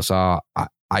on the table saw.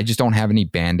 I just don't have any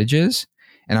bandages,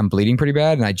 and I'm bleeding pretty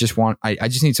bad. And I just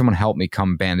need someone to help me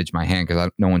come bandage my hand because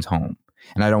no one's home,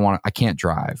 and I can't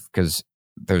drive because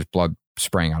there's blood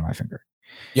spraying out of my finger.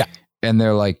 Yeah. And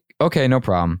they're like, okay, no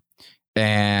problem.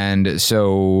 And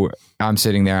so I'm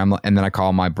sitting there, and then I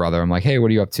call my brother. I'm like, hey, what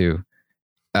are you up to?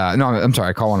 No, I'm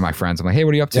sorry. I call one of my friends. I'm like, hey,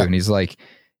 what are you up to? Yeah. And he's like,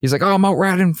 oh, I'm out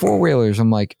riding 4-wheelers. I'm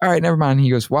like, all right, never mind. He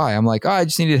goes, why? I'm like, oh, I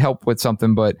just needed help with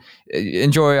something, but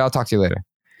enjoy. I'll talk to you later.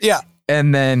 Yeah.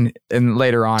 And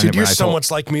later on, dude, you're so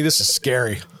much like me. This is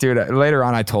scary. Dude, later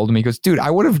on, I told him, he goes, dude,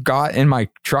 I would have got in my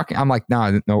truck. I'm like,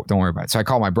 no, don't worry about it. So I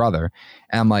call my brother,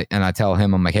 and I'm like, and I tell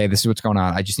him, I'm like, hey, this is what's going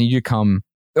on. I just need you to come.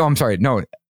 Oh, I'm sorry. No,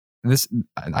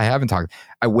 I haven't talked.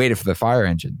 I waited for the fire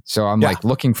engine. So I'm like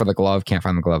looking for the glove. Can't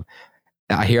find the glove.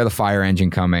 I hear the fire engine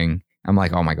coming. I'm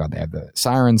like, oh my God, they have the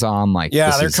sirens on. Like,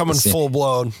 yeah, they're coming full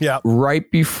blown. Yeah.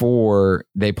 Right before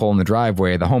they pull in the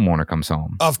driveway, the homeowner comes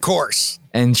home. Of course.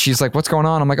 And she's like, what's going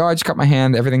on? I'm like, oh, I just cut my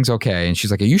hand. Everything's okay. And she's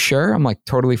like, are you sure? I'm like,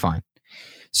 totally fine.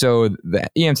 So the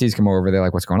EMTs come over. They're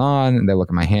like, what's going on? And they look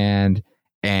at my hand.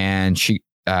 And the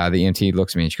EMT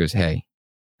looks at me and she goes, hey,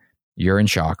 you're in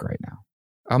shock right now.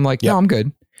 I'm like, no, I'm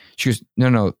good. She goes,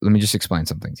 no, let me just explain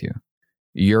something to you.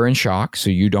 You're in shock, so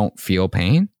you don't feel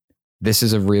pain. This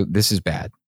is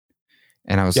bad.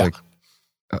 And I was like,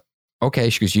 okay.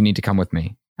 She goes, you need to come with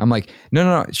me. I'm like,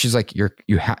 no. She's like,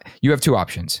 you have two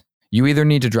options. You either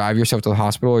need to drive yourself to the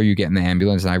hospital or you get in the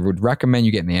ambulance. And I would recommend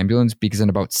you get in the ambulance because in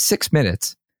about 6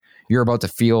 minutes, you're about to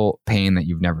feel pain that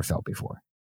you've never felt before.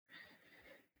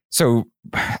 So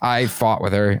I fought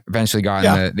with her, eventually got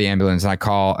in the ambulance, and I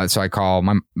call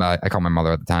my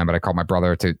mother at the time, but I called my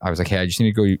brother I was like, hey,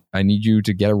 I need you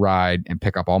to get a ride and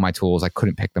pick up all my tools. I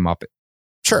couldn't pick them up.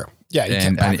 Sure. Yeah. You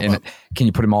can't pack them up. Can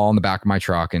you put them all in the back of my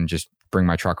truck and just bring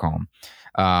my truck home?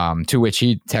 To which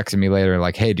he texted me later,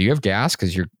 like, hey, do you have gas?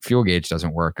 Because your fuel gauge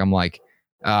doesn't work. I'm like,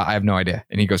 I have no idea.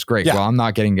 And he goes, great. Yeah. Well, I'm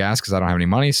not getting gas because I don't have any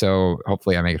money. So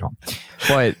hopefully I make it home.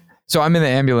 But so I'm in the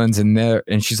ambulance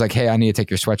and she's like, hey, I need to take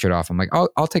your sweatshirt off. I'm like,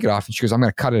 I'll take it off. And she goes, I'm going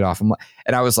to cut it off. And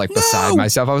I was like beside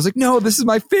myself. I was like, no, this is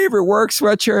my favorite work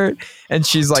sweatshirt. And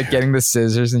she's like getting the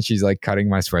scissors and she's like cutting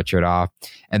my sweatshirt off.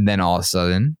 And then all of a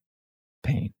sudden,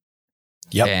 pain.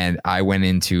 Yep. And I went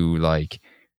into like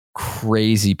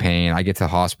crazy pain. I get to the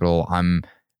hospital. I'm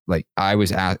like, I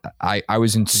was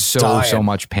in so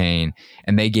much pain.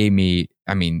 And they gave me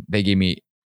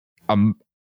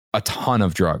a ton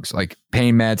of drugs, like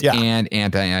pain meds and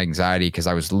anti-anxiety, because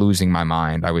I was losing my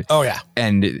mind.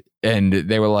 And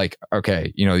they were like,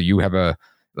 okay, you have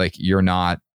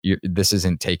this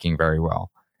isn't taking very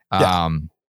well. And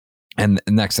the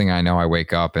next thing I know, I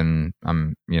wake up and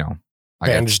I'm,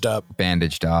 bandaged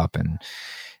up, and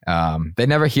they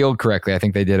never healed correctly. I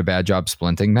think they did a bad job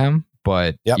splinting them,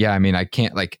 but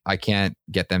I can't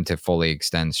get them to fully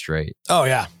extend straight. Oh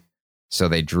yeah. So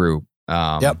they droop.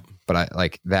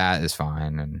 But that is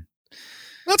fine. And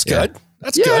that's good.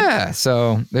 That's good. Yeah.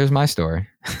 So there's my story.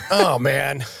 Oh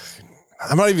man.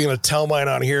 I'm not even going to tell mine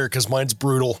on here because mine's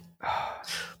brutal,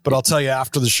 but I'll tell you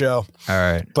after the show. All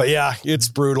right. But yeah, it's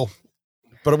brutal,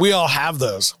 but we all have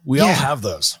those. We all have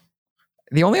those.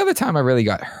 The only other time I really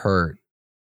got hurt,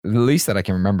 the least that I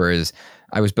can remember, is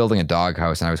I was building a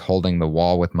doghouse and I was holding the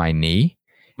wall with my knee,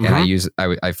 and I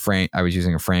was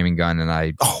using a framing gun, and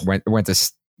I went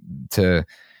to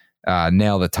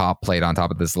nail the top plate on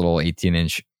top of this little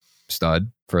 18-inch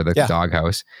stud for the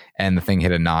doghouse, and the thing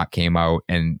hit a knot, came out,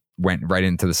 and went right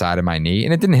into the side of my knee,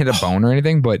 and it didn't hit a bone or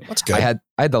anything, but That's good. I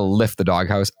had to lift the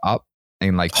doghouse up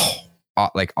and like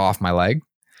off my leg.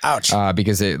 Ouch.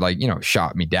 Because it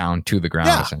shot me down to the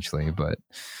ground essentially, but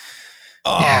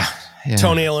yeah.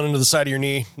 Toenailing into the side of your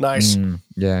knee. Nice.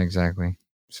 Yeah, exactly.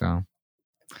 So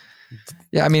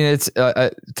yeah, I mean, it's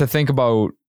to think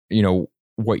about,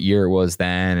 what year it was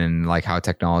then and like how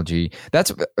technology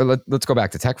let's go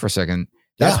back to tech for a second.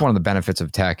 That's one of the benefits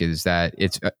of tech is that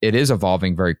it is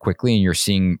evolving very quickly and you're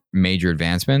seeing major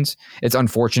advancements. It's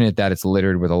unfortunate that it's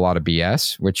littered with a lot of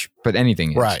BS, but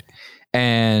anything is. Right.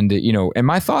 And, and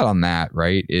my thought on that,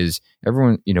 right, is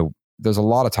everyone, there's a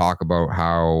lot of talk about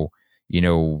how,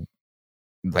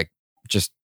 like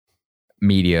just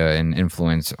media and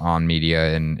influence on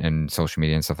media and social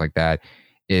media and stuff like that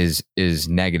is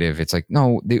negative. It's like,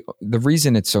 no, the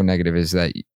reason it's so negative is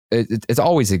that it's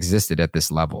always existed at this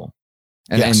level.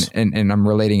 And I'm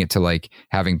relating it to like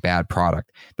having bad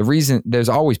product. The reason there's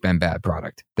always been bad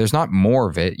product, there's not more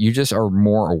of it. You just are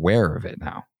more aware of it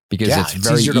now because it's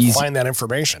very easier to find that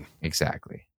information.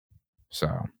 Exactly. So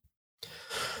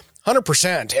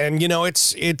 100%. And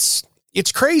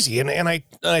it's crazy. And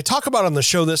I talk about on the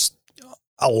show this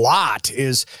a lot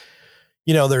is,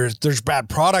 there's bad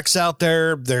products out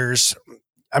there.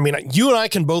 You and I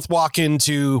can both walk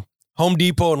into Home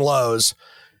Depot and Lowe's.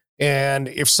 And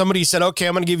if somebody said, okay,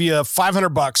 I'm going to give you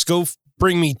 $500, go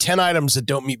bring me 10 items that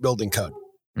don't meet building code.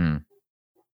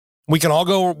 We can all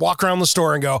go walk around the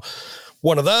store and go,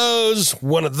 one of those,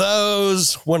 one of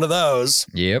those, one of those.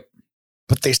 Yep.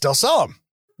 But they still sell them.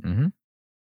 Mm-hmm.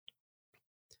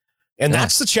 And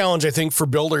that's the challenge, I think, for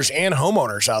builders and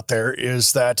homeowners out there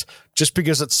is that just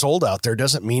because it's sold out there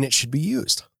doesn't mean it should be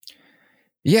used.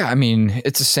 Yeah. I mean,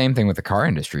 it's the same thing with the car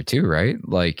industry too, right?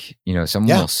 Like,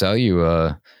 someone will sell you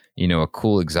a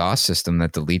cool exhaust system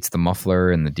that deletes the muffler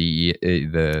and the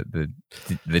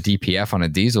DPF on a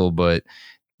diesel, but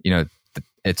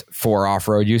it's for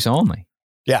off-road use only.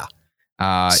 Yeah.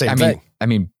 Same thing. I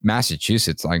mean,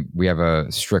 Massachusetts, like we have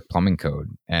a strict plumbing code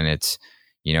and it's,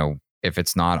 if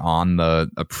it's not on the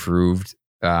approved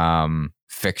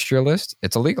fixture list,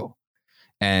 it's illegal.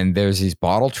 And there's these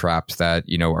bottle traps that,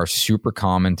 are super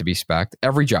common to be spec'd.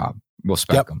 Every job will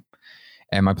spec them.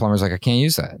 And my plumber's like, I can't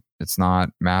use that. It's not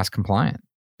mass compliant.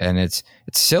 And it's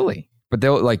silly. But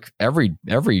they'll like every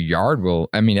yard will,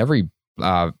 every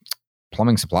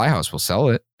plumbing supply house will sell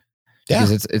it. Yeah.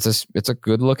 Because it's a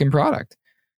good looking product.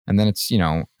 And then it's,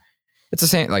 it's the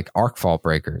same like arc fault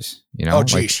breakers, Oh,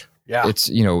 geez. Yeah. It's,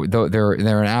 they're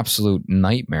an absolute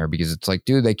nightmare because it's like,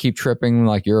 dude, they keep tripping.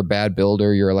 Like you're a bad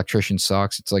builder. Your electrician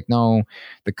sucks. It's like, no,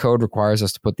 the code requires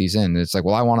us to put these in. And it's like,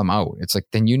 well, I want them out. It's like,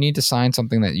 then you need to sign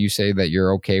something that you say that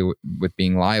you're okay with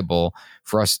being liable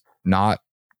for us not,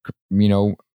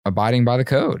 abiding by the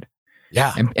code.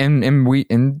 Yeah.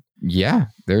 And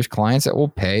there's clients that will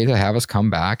pay to have us come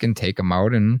back and take them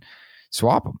out and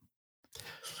swap them.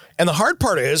 And the hard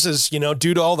part is,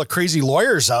 due to all the crazy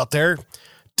lawyers out there,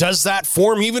 does that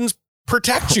form even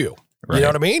protect you? Right. You know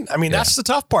what I mean? That's the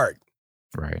tough part.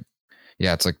 Right.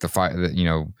 Yeah. It's like the fire,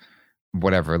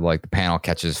 whatever, like the panel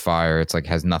catches fire. It's like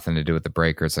has nothing to do with the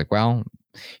breaker. It's like, well,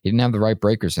 you didn't have the right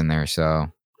breakers in there. So,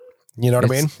 you know what I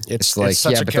mean? It's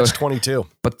such a catch-22.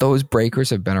 But those breakers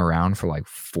have been around for like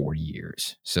 40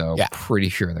 years. So pretty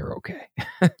sure they're okay.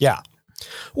 Yeah.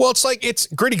 Well, it's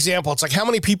a great example. It's like how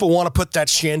many people want to put that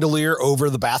chandelier over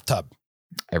the bathtub?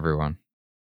 Everyone.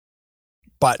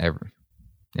 But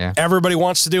everybody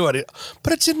wants to do it.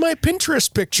 But it's in my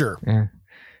Pinterest picture. Yeah.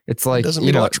 It's like, it doesn't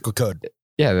mean electrical code.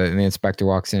 Yeah. The inspector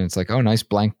walks in. It's like, oh, nice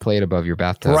blank plate above your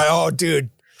bathtub. Right. Oh, dude.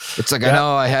 It's like, I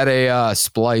know I had a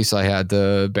splice I had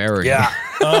to bury. Yeah.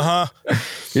 Uh-huh.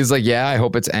 He's like, yeah, I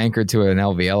hope it's anchored to an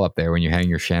LVL up there when you hang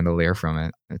your chandelier from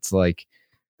it. It's like,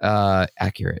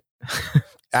 accurate.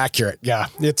 Accurate. Yeah.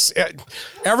 It's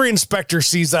every inspector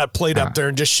sees that plate up there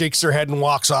and just shakes their head and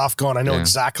walks off going, I know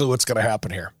exactly what's going to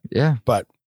happen here. Yeah. But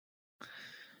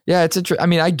yeah,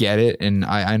 I get it. And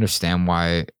I understand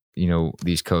why,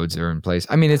 these codes are in place.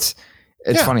 It's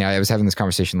funny. I was having this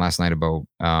conversation last night about,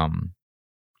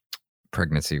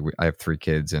 pregnancy. I have 3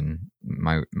 kids and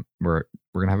we're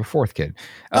going to have a 4th kid.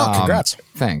 Oh, congrats.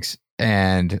 Thanks.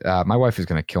 And my wife is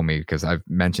going to kill me because I've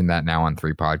mentioned that now on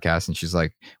 3 podcasts. And she's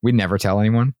like, we never tell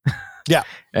anyone. Yeah.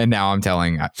 And now I'm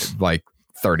telling like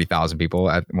 30,000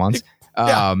 people at once.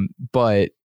 Yeah. But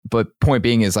point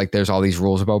being is like, there's all these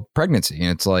rules about pregnancy.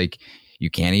 And it's like, you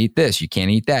can't eat this. You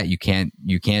can't eat that. You can't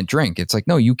drink. It's like,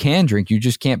 no, you can drink. You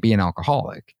just can't be an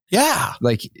alcoholic. Yeah.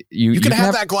 Like you can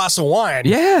have that glass of wine.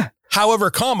 Yeah.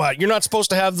 However, you're not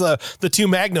supposed to have the 2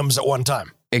 magnums at one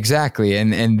time. Exactly.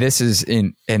 And this is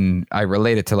and I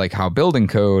relate it to like how building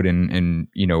code and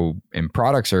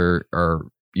products are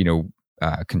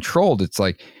controlled. It's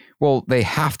like, well, they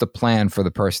have to plan for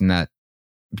the person that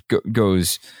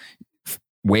goes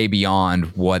way beyond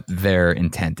what their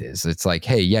intent is. It's like,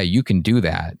 hey, yeah, you can do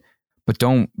that, but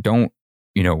don't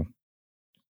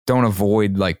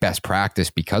avoid like best practice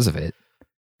because of it.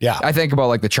 Yeah. I think about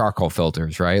like the charcoal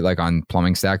filters, right? Like on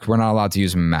plumbing stacks, we're not allowed to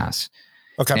use them en masse.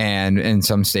 Okay. And in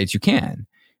some states you can.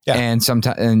 Yeah. And some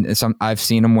I've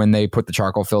seen them when they put the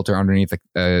charcoal filter underneath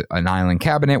an island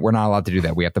cabinet. We're not allowed to do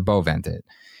that. We have to bow vent it.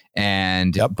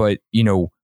 And but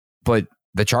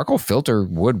the charcoal filter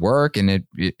would work, and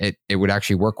it would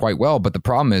actually work quite well. But the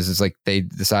problem is like they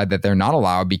decide that they're not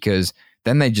allowed because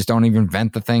then they just don't even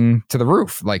vent the thing to the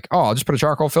roof. Like, oh, I'll just put a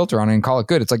charcoal filter on it and call it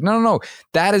good. It's like, no.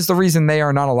 That is the reason they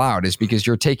are not allowed, is because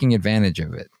you're taking advantage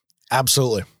of it.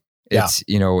 Absolutely. It's,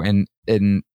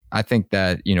 and I think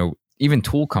that, even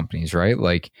tool companies, right?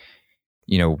 Like,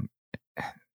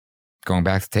 going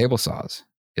back to table saws,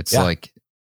 it's like,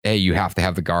 hey, you have to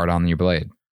have the guard on your blade.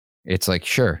 It's like,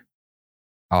 sure,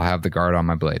 I'll have the guard on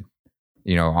my blade.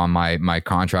 On my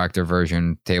contractor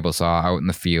version table saw out in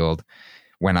the field,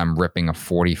 when I'm ripping a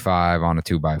 45 on a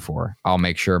 2x4, I'll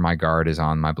make sure my guard is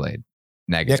on my blade.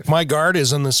 Negative. Yeah, my guard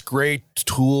is on this great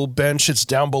tool bench. It's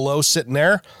down below sitting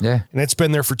there. Yeah. And it's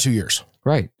been there for 2 years.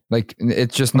 Right. Like,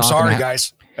 it's just not. I'm sorry,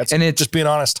 guys. It's just being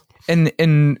honest.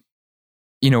 And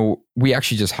we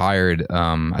actually just hired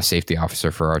a safety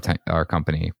officer for our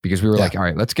company, because we were like, all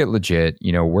right, let's get legit.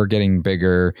 We're getting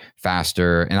bigger,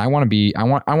 faster, and I want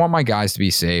my guys to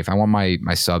be safe. I want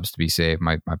my subs to be safe,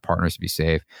 my partners to be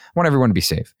safe. I want everyone to be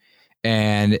safe.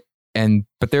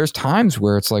 But there's times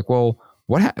where it's like, well,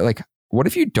 what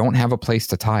if you don't have a place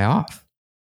to tie off?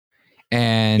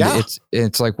 And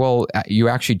it's like, well, you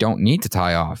actually don't need to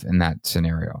tie off in that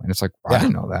scenario. And it's like, I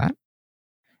didn't know that.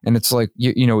 And it's like,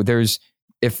 there's,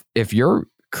 if you're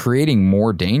creating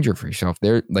more danger for yourself,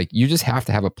 you just have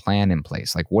to have a plan in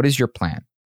place. Like, what is your plan?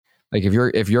 Like, if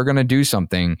you're going to do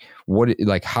something,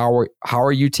 how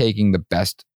are you taking the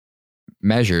best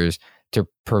measures to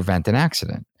prevent an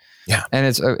accident? Yeah. And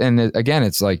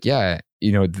it's like,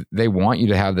 they want you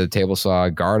to have the table saw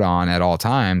guard on at all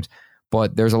times,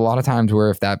 but there's a lot of times where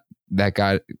if that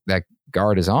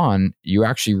guard is on, you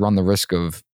actually run the risk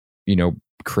of,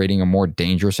 creating a more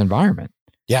dangerous environment.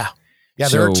 Yeah. Yeah.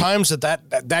 There are times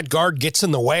that guard gets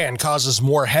in the way and causes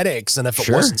more headaches than if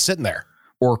it wasn't sitting there.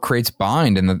 Or creates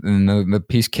bind and the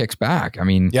piece kicks back. I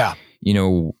mean,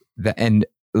 and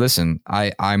listen,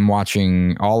 I'm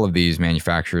watching all of these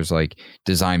manufacturers like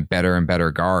design better and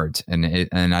better guards. And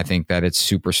I think that it's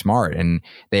super smart, and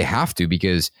they have to,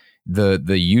 because the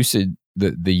use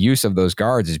of those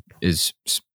guards is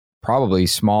probably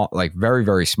small, like very,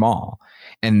 very small.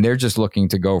 And they're just looking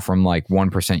to go from like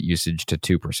 1% usage to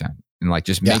 2% and like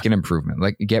just make an improvement,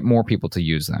 like get more people to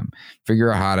use them,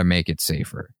 figure out how to make it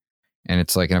safer. And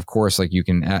it's like, and of course, like you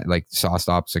can like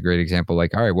SawStop's a great example.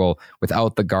 Like, all right, well,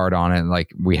 without the guard on it, like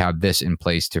we have this in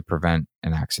place to prevent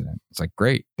an accident. It's like,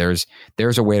 great. There's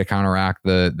a way to counteract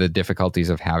the difficulties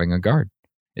of having a guard,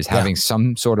 is having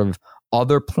some sort of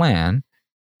other plan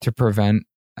to prevent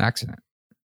accident.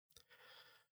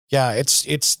 Yeah, it's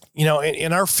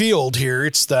in our field here,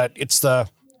 it's the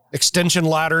extension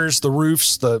ladders, the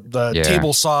roofs, the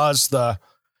table saws, the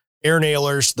air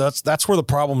nailers. That's where the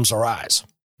problems arise.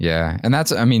 Yeah, and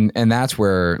that's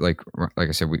where like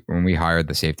I said, when we hired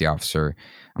the safety officer,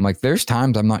 I'm like, there's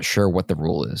times I'm not sure what the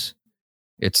rule is.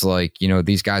 It's like,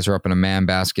 these guys are up in a man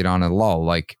basket on a lull.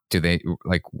 Like,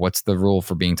 what's the rule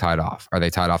for being tied off? Are they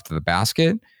tied off to the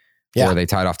basket, or are they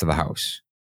tied off to the house?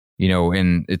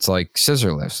 And it's like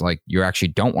scissor lifts. Like, you actually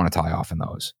don't want to tie off in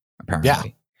those, apparently. Yeah.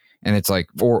 And it's like,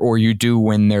 or you do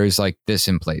when there's like this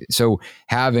in place. So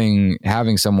having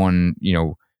someone,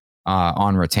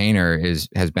 on retainer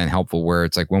has been helpful, where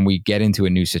it's like when we get into a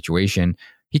new situation,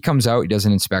 he comes out, he does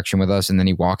an inspection with us, and then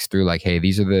he walks through like, hey,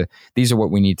 these are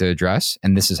what we need to address,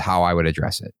 and this is how I would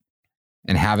address it.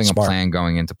 And having a plan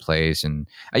going into place. And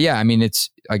it's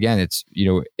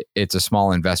a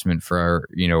small investment for,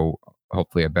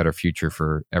 hopefully a better future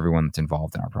for everyone that's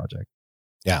involved in our project.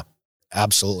 Yeah,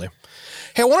 absolutely.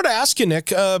 Hey, I wanted to ask you,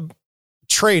 Nick,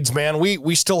 trades, man,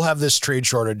 we still have this trade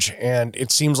shortage, and it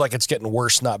seems like it's getting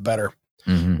worse, not better.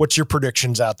 Mm-hmm. What's your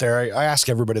predictions out there? I ask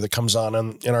everybody that comes on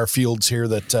in our fields here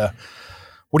that,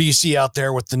 what do you see out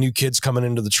there with the new kids coming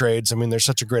into the trades? I mean, there's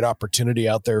such a great opportunity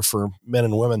out there for men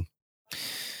and women. I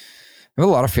have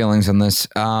a lot of feelings on this.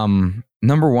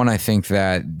 Number one, I think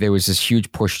that there was this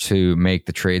huge push to make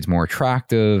the trades more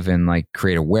attractive and like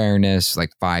create awareness like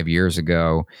 5 years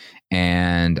ago.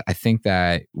 And I think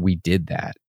that we did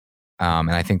that.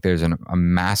 And I think there's a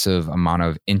massive amount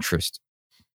of interest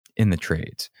in the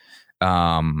trades.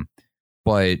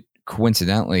 But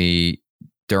coincidentally,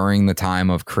 during the time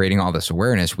of creating all this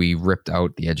awareness, we ripped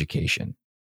out the education.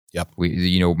 Yep.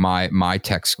 My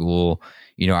tech school,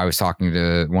 I was talking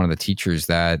to one of the teachers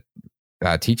that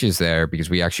teaches there, because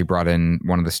we actually brought in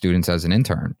one of the students as an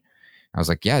intern. I was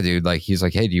like, yeah, dude, like, he's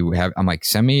like, hey, I'm like,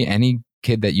 send me any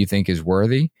kid that you think is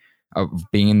worthy of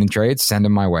being in the trades, send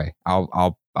him my way.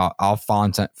 I'll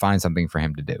find something for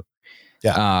him to do.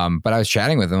 Yeah. But I was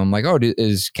chatting with him. I'm like, oh,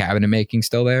 is cabinet making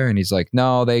still there? And he's like,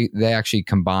 no, they actually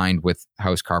combined with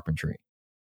house carpentry.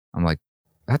 I'm like,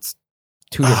 that's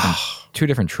two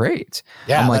different trades.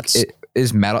 Yeah. I'm like,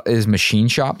 is machine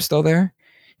shop still there?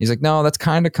 He's like, no, that's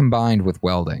kind of combined with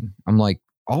welding. I'm like,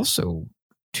 also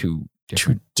two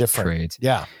different trades.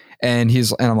 Yeah. And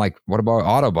I'm like, what about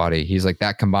auto body? He's like,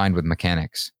 that combined with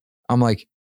mechanics. I'm like,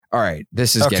 all right,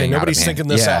 this is getting nobody's out of hand. thinking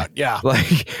this out. Yeah.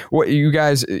 Like, what you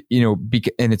guys, and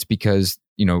it's because,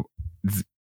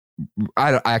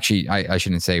 I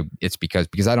shouldn't say it's because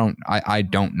I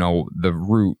don't know the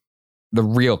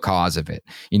real cause of it.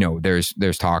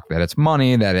 There's talk that it's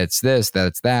money, that it's this, that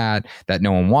it's that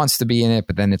no one wants to be in it.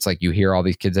 But then it's like, you hear all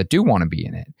these kids that do want to be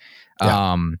in it.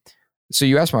 Yeah. So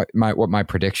you asked what my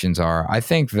predictions are. I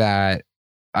think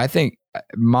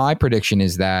my prediction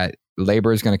is that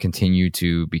labor is going to continue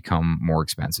to become more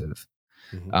expensive.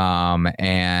 Mm-hmm.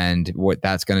 And what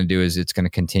that's going to do is it's going to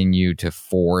continue to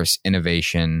force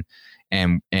innovation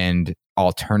and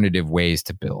alternative ways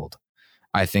to build.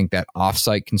 I think that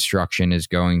offsite construction is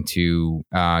going to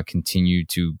continue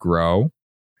to grow.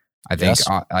 I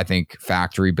think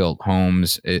factory built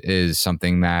homes is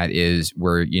something that is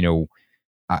where,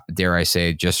 dare I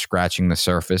say, just scratching the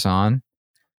surface on.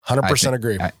 100%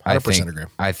 agree. 100% agree.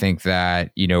 I think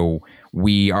that,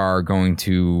 we are going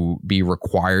to be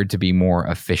required to be more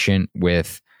efficient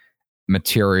with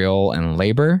material and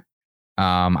labor.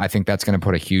 I think that's going to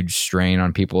put a huge strain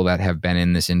on people that have been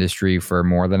in this industry for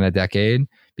more than a decade,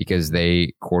 because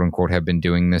they, quote unquote, have been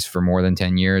doing this for more than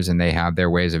 10 years and they have their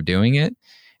ways of doing it.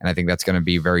 And I think that's going to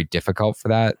be very difficult for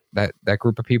that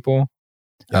group of people.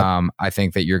 Yep. I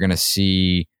think that you're going to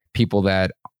see people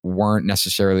that weren't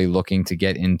necessarily looking to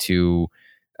get into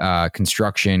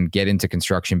construction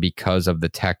because of the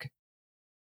tech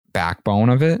backbone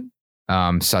of it,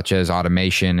 such as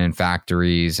automation and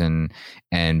factories and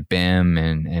BIM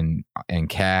and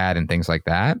CAD and things like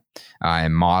that,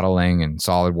 and modeling and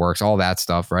SolidWorks, all that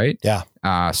stuff, right? Yeah.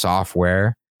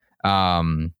 Software.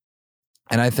 And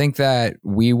I think that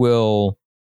we will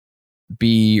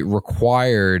be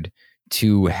required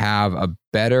to have a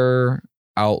better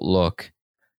outlook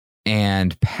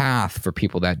and path for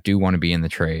people that do want to be in the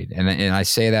trade. And I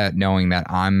say that knowing that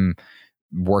I'm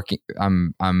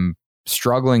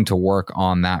struggling to work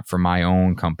on that for my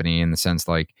own company, in the sense,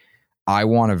 like, I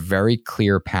want a very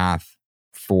clear path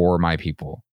for my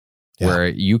people, where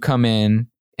you come in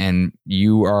and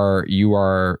you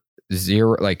are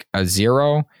zero, like a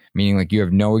zero, meaning like you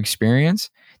have no experience.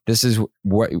 This is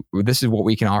what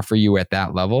we can offer you at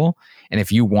that level. And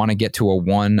if you want to get to a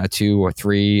 1, a 2, or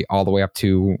 3, all the way up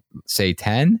to, say,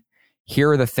 10,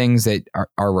 here are the things that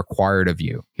are required of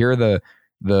you. Here are the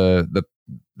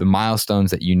milestones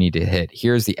that you need to hit.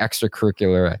 Here's the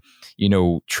extracurricular,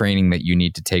 training that you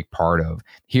need to take part of.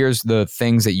 Here's the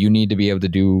things that you need to be able to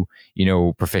do,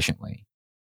 proficiently.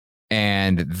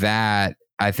 And that,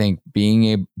 I think,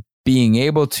 being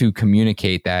able to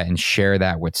communicate that and share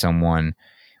that with someone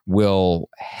will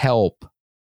help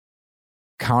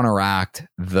counteract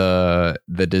the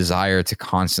desire to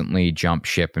constantly jump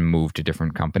ship and move to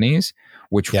different companies,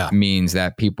 which means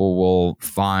that people will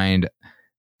find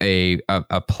a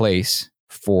place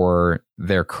for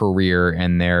their career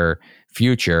and their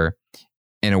future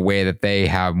in a way that they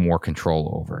have more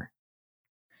control over.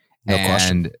 No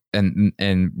question.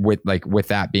 And with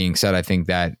that being said, I think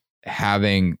that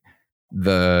having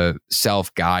the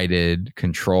self-guided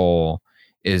control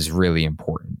is really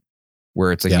important,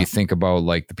 where it's like, you think about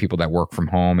like the people that work from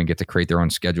home and get to create their own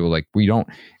schedule. Like,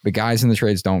 the guys in the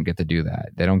trades don't get to do that.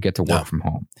 They don't get to work from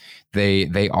home.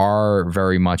 They are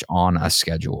very much on a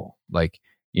schedule. Like,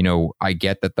 I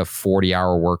get that the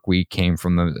 40-hour work week came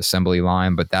from the assembly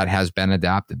line, but that has been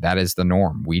adapted. That is the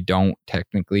norm. We don't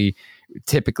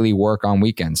typically work on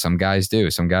weekends. Some guys do.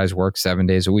 Some guys work 7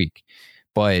 days a week.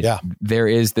 But there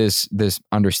is this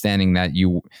understanding that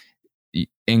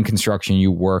in construction,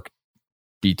 you work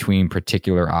between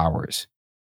particular hours,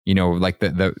 like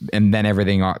and then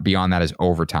everything beyond that is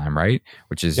overtime, right?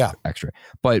 Which is extra.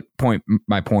 But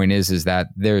my point is that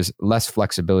there's less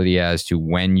flexibility as to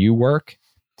when you work,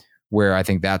 where I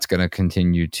think that's going to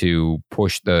continue to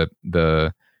push the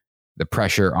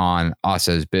pressure on us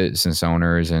as business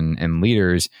owners and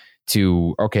leaders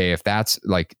to, okay, if that's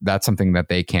something that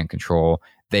they can't control,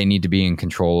 they need to be in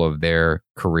control of their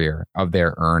career, of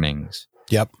their earnings.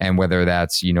 Yep. And whether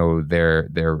that's,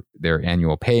 their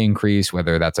annual pay increase,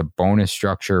 whether that's a bonus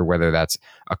structure, whether that's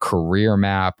a career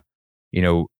map,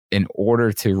 in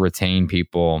order to retain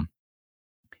people,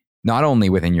 not only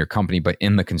within your company, but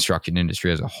in the construction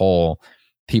industry as a whole,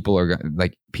 people are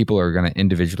going to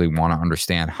individually want to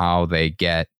understand how they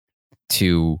get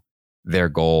to their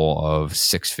goal of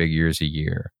 6 figures a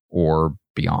year or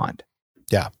beyond.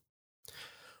 Yeah.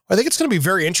 I think it's going to be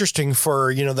very interesting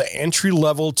for, the entry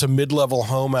level to mid-level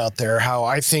home out there, how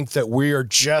I think that we are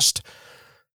just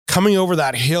coming over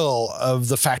that hill of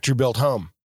the factory built home.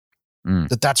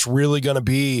 That's really going to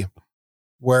be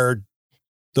where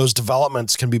those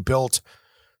developments can be built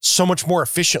so much more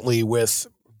efficiently with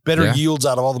better yields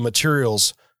out of all the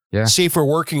materials, safer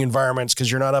working environments,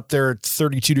 because you're not up there at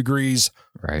 32 degrees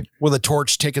right, with a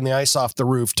torch taking the ice off the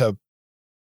roof to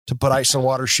put ice and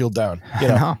water shield down.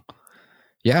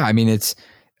 Yeah, I mean, it's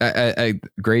a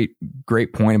great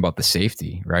point about the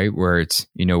safety, right? Where it's,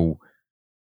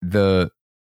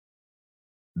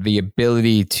 the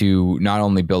ability to not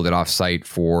only build it off site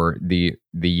for the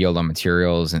yield on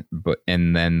materials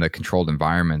and then the controlled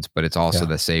environments, but it's also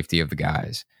the safety of the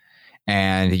guys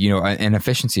and, an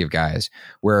efficiency of guys,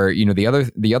 where,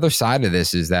 the other side of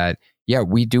this is that,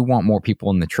 we do want more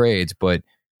people in the trades, but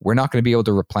we're not going to be able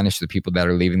to replenish the people that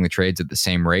are leaving the trades at the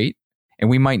same rate. And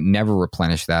we might never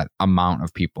replenish that amount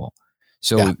of people.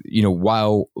 So,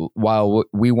 while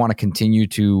we want to continue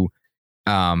to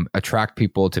attract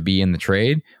people to be in the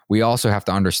trade, we also have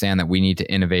to understand that we need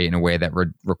to innovate in a way that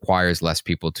requires less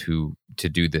people to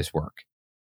do this work.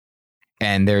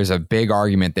 And there's a big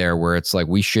argument there where it's like,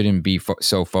 we shouldn't be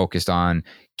so focused on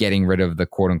getting rid of the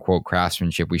quote unquote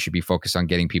craftsmanship. We should be focused on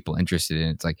getting people interested in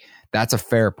it. It's like, that's a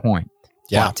fair point.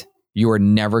 Yeah. But you are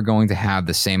never going to have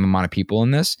the same amount of people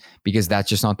in this, because that's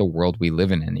just not the world we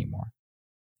live in anymore.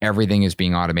 Everything is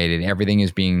being automated. Everything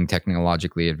is being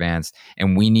technologically advanced.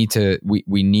 And we need to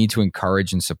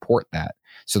encourage and support that.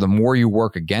 So the more you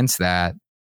work against that,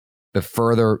 the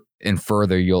further and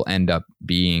further you'll end up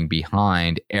being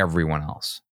behind everyone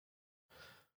else.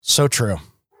 So true.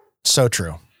 So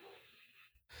true.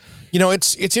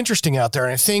 It's interesting out there.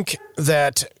 And I think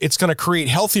that it's going to create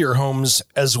healthier homes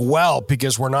as well,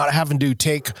 because we're not having to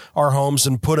take our homes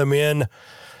and put them in,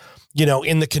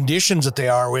 in the conditions that they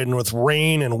are in, with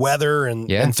rain and weather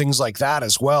and things like that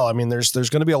as well. I mean, there's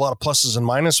going to be a lot of pluses and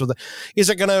minuses with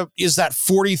it. Is that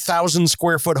 40,000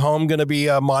 square foot home going to be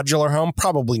a modular home?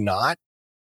 Probably not.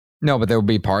 No, but there will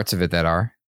be parts of it that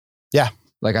are. Yeah.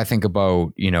 Like I think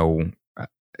about,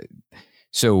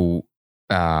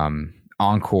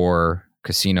 Encore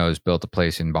Casinos built a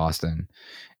place in Boston,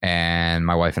 and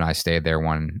my wife and I stayed there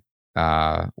one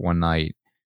night,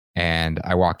 and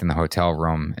I walked in the hotel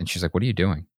room and she's like, "What are you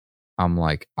doing?" I'm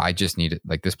like, "I just need it.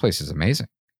 Like, this place is amazing."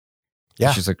 Yeah.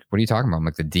 And she's like, "What are you talking about?" I'm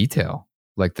like, "The detail,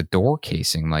 like the door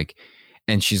casing, like,"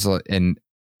 and she's like, and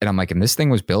I'm like, "And this thing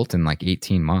was built in like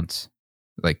 18 months,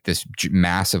 like this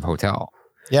massive hotel."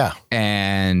 Yeah.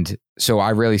 And so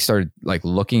I really started like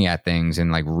looking at things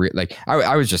and like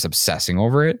I was just obsessing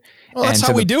over it. Well, that's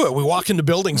how we do it. We walk into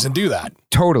buildings and do that.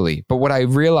 Totally. But what I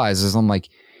realized is, I'm like,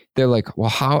 they're like, "Well,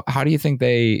 how do you think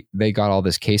they got all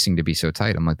this casing to be so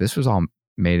tight?" I'm like, "This was all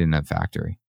made in a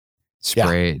factory,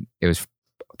 sprayed. It was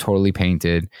totally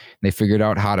painted. They figured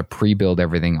out how to pre-build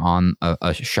everything on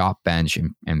a shop bench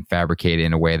and fabricate it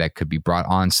in a way that could be brought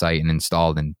on site and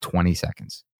installed in 20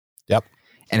 seconds. Yep.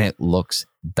 And it looks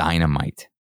dynamite.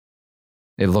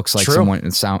 It looks like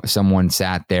someone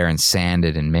sat there and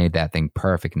sanded and made that thing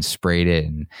perfect and sprayed it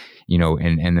and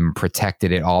then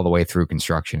protected it all the way through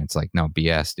construction. It's like, no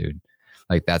BS, dude.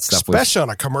 Like that stuff. Especially on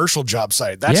a commercial job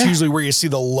site. That's usually where you see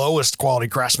the lowest quality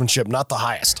craftsmanship, not the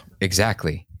highest.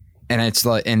 Exactly. And it's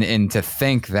like, and to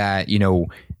think that,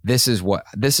 this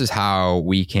is how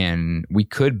we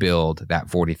could build that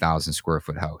 40,000 square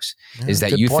foot house, is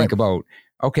that you think about,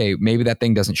 okay, maybe that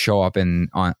thing doesn't show up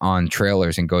on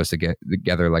trailers and goes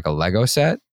together like a Lego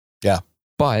set. Yeah.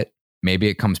 But maybe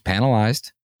it comes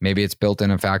panelized. Maybe it's built in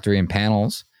a factory in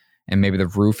panels, and maybe the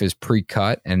roof is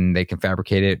pre-cut and they can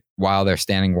fabricate it while they're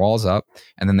standing walls up,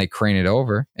 and then they crane it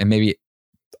over, and maybe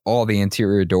all the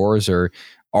interior doors are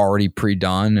already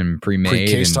pre-done and pre-made.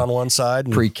 Pre-cased on one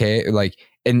side. Pre-K,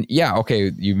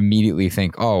 okay, you immediately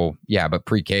think, oh, yeah, but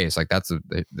pre-K is like, that's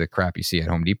the crap you see at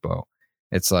Home Depot.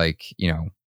 It's like,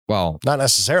 Well, not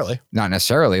necessarily.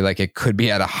 Like it could be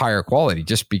at a higher quality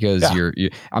just because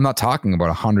I'm not talking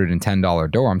about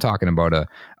 $110 door. I'm talking about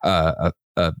a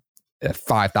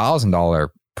 $5,000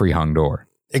 pre-hung door.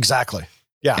 Exactly.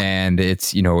 Yeah. And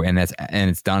it's, and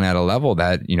it's done at a level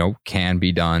that, can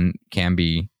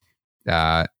be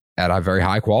at a very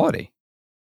high quality.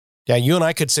 Yeah. You and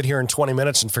I could sit here in 20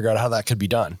 minutes and figure out how that could be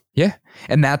done. Yeah.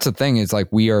 And that's the thing, is like,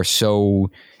 we are so,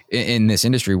 in this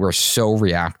industry, we're so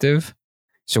reactive.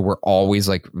 So we're always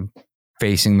like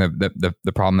facing the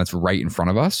problem that's right in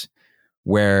front of us,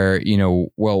 where,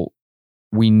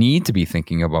 we need to be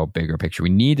thinking about bigger picture. We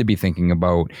need to be thinking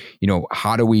about,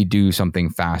 how do we do something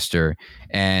faster?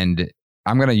 And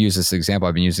I'm going to use this example.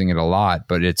 I've been using it a lot,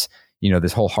 but it's,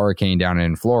 this whole hurricane down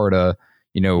in Florida,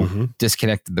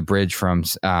 disconnected the bridge from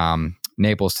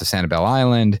Naples to Sanibel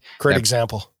Island. Great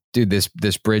example. Dude,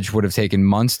 this bridge would have taken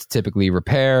months to typically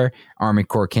repair. Army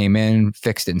Corps came in,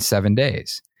 fixed it in 7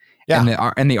 days.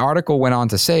 Yeah. And the article went on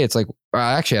to say, it's like,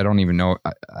 actually, I don't even know.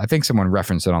 I think someone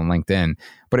referenced it on LinkedIn,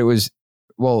 but it was,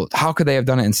 well, how could they have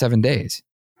done it in 7 days?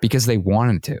 Because they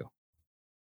wanted to.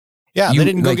 Yeah, they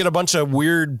didn't go get a bunch of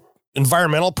weird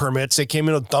environmental permits. They came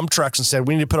in with dump trucks and said,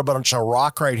 we need to put a bunch of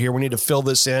rock right here. We need to fill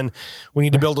this in. We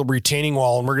need to build a retaining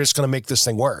wall, and we're just going to make this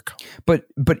thing work. But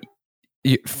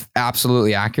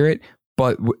absolutely accurate.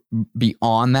 But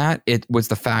beyond that, it was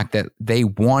the fact that they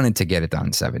wanted to get it done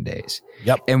in 7 days.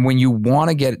 Yep. And when you want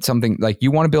to get something, like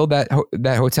you want to build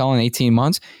that hotel in 18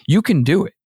 months, you can do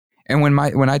it. And when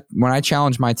I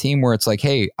challenge my team, where it's like,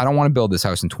 hey, I don't want to build this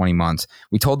house in 20 months.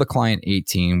 We told the client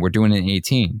 18, we're doing it in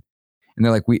 18. And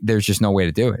they're like, there's just no way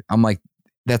to do it. I'm like,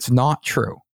 that's not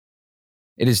true.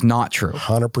 It is not true.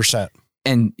 100%.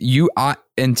 And you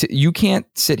can't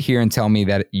sit here and tell me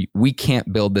that we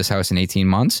can't build this house in 18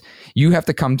 months. You have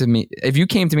to come to me. If you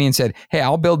came to me and said, hey,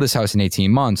 I'll build this house in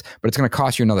 18 months, but it's going to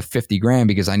cost you another $50,000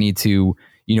 because I need to,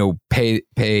 pay,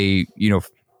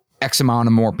 X amount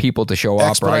of more people to show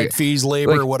up, right? Fees,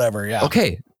 labor, whatever. Yeah.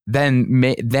 Okay.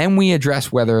 Then we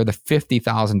address whether the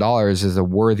 $50,000 is a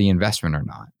worthy investment or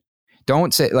not.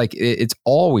 Don't say, like, it's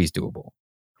always doable.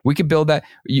 We could build that.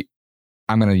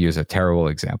 I'm going to use a terrible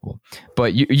example,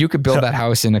 but you could build that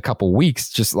house in a couple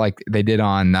weeks, just like they did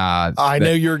on. I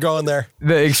knew you were going there.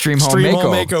 The Extreme Home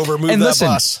Makeover. Move that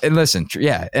bus. And listen,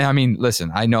 yeah. And I mean,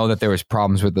 listen, I know that there was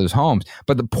problems with those homes,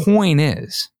 but the point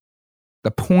is,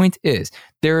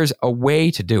 there's a way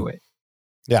to do it.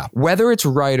 Yeah. Whether it's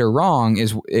right or wrong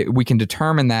we can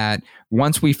determine that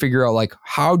once we figure out, like,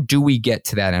 how do we get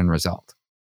to that end result?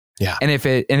 Yeah.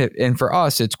 And for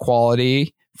us, it's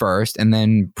quality first, and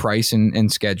then price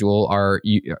and schedule are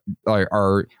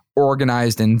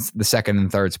organized in the second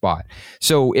and third spot.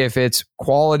 So if it's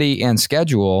quality and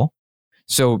schedule,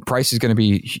 so price is going to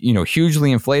be,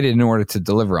 hugely inflated in order to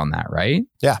deliver on that, right?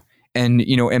 Yeah. And,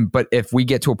 but if we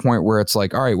get to a point where it's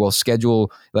like, all right, well, schedule,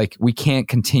 like, we can't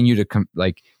continue to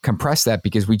compress that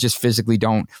because we just physically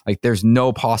don't, like, there's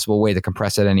no possible way to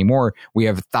compress it anymore. We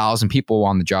have 1,000 people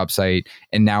on the job site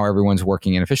and now everyone's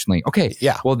working inefficiently. Okay.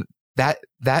 Yeah. Well, that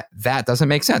doesn't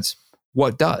make sense.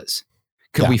 What does?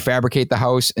 Could we fabricate the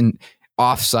house and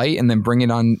off site and then bring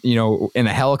it on, in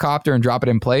a helicopter and drop it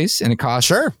in place, and it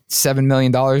costs $7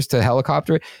 million to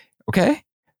helicopter it? Okay.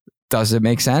 Does it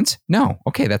make sense? No.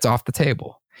 Okay, that's off the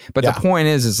table. But the point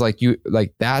is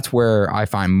that's where I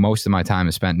find most of my time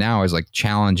is spent now, is like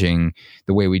challenging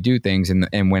the way we do things.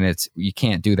 And when it's, you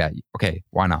can't do that. Okay,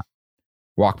 why not?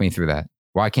 Walk me through that.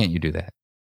 Why can't you do that?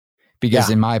 Because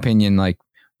in my opinion, like,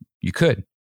 you could.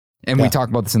 And we talk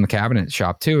about this in the cabinet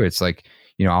shop too. It's like,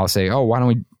 I'll say, oh, why don't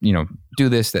we, do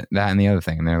this, that, and the other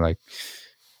thing. And they're like,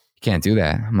 can't do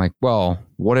that. I'm like, well,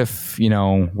 what if you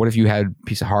had a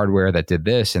piece of hardware that did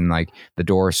this, and like the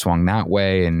door swung that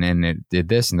way and then it did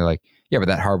this? And they're like, yeah, but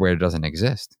that hardware doesn't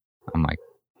exist. I'm like,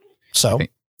 so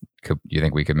you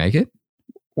think we could make it?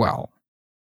 Well,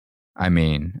 I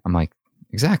mean, I'm like,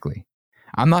 exactly.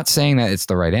 I'm not saying that it's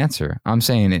the right answer. I'm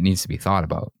saying it needs to be thought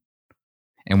about.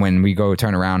 And when we go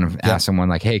turn around and ask someone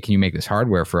like, hey, can you make this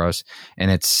hardware for us?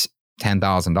 And it's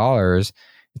 $10,000.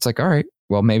 It's like, all right,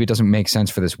 well, maybe it doesn't make sense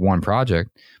for this one project,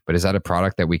 but is that a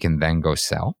product that we can then go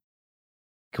sell?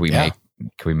 Can we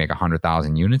make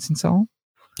 100,000 units and sell them?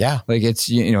 Yeah. Like, it's,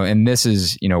 and this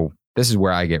is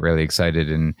where I get really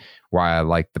excited, and why I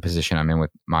like the position I'm in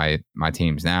with my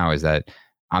teams now, is that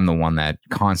I'm the one that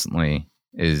constantly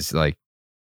is like,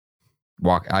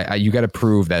 you got to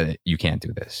prove that you can't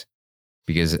do this,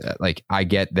 because like, I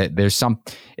get that there's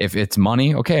if it's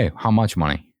money, okay, how much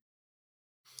money?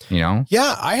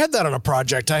 Yeah, I had that on a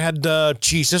project. I had,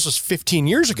 this was 15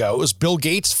 years ago. It was Bill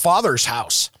Gates' father's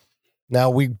house. Now,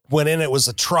 we went in, it was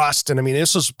a trust. And I mean,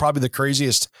 this was probably the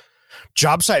craziest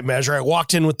job site measure. I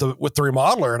walked in with the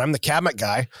remodeler, and I'm the cabinet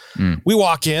guy. We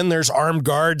walk in, there's armed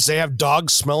guards. They have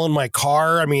dogs smelling my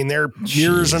car. I mean, they're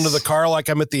mirrors under the car like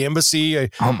I'm at the embassy.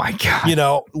 Oh my God. You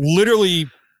know, literally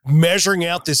measuring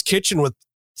out this kitchen with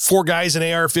 4 guys in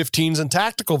AR-15s and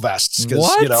tactical vests.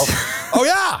 What? You know, oh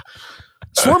yeah.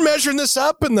 So we're measuring this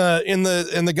up, and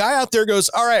the guy out there goes,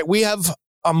 all right, we have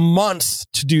a month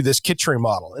to do this kitchen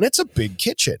remodel, and it's a big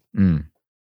kitchen. And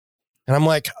I'm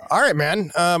like, all right,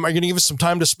 man, are you going to give us some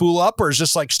time to spool up, or is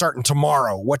this like starting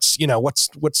tomorrow? When's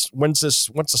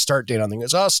the start date on thing? He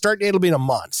goes, start date will be in a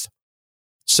month.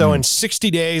 So in 60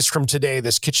 days from today,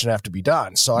 this kitchen will have to be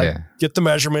done. So I get the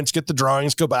measurements, get the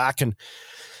drawings, go back and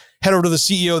head over to the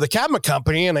CEO of the cabinet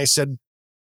company. And I said,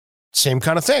 same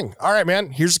kind of thing. All right,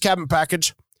 man, here's the cabinet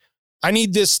package. I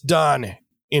need this done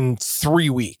in 3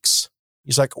 weeks.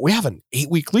 He's like, we have an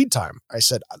 8-week lead time. I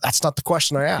said, that's not the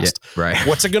question I asked. Yeah, right.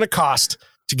 What's it going to cost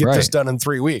to get this done in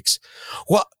 3 weeks?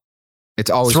 Well, it's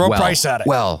always throw a price at it.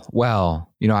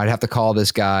 Well, you know, I'd have to call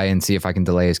this guy and see if I can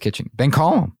delay his kitchen. Then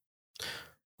call him.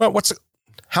 Well,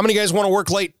 how many guys want to work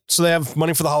late so they have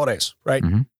money for the holidays, right?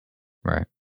 Mm-hmm. Right.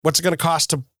 What's it going to cost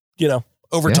to,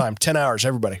 overtime, 10 hours,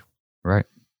 everybody? Right.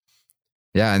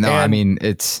 Yeah, no, I mean,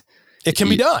 it can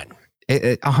be done.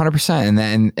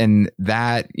 100%. And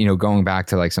that, going back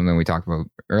to like something we talked about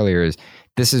earlier, is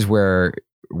this is where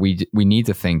we need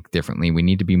to think differently. We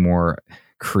need to be more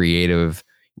creative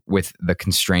with the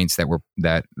constraints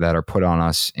that are put on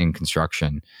us in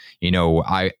construction.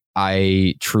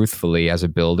 I truthfully, as a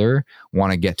builder,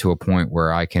 want to get to a point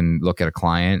where I can look at a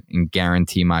client and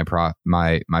guarantee my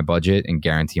budget and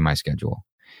guarantee my schedule.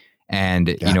 And,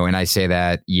 and I say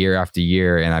that year after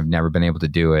year, and I've never been able to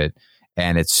do it.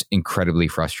 And it's incredibly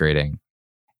frustrating.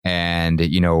 And,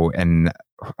 and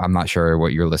I'm not sure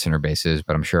what your listener base is,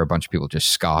 but I'm sure a bunch of people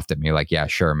just scoffed at me like, yeah,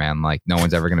 sure, man. Like no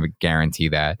one's ever going to guarantee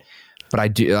that. But I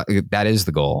do. That is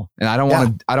the goal. And I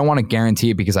don't want to guarantee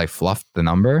it because I fluffed the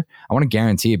number. I want to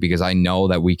guarantee it because I know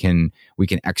that we can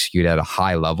execute at a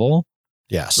high level.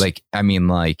 Yes. Like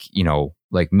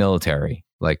military.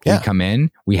 Like we come in,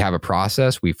 we have a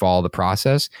process, we follow the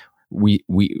process.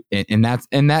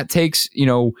 That takes,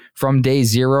 from day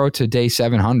 0 to day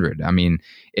 700. I mean,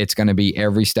 it's going to be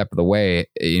every step of the way,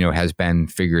 has been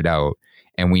figured out,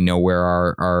 and we know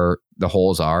where the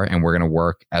holes are, and we're going to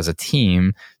work as a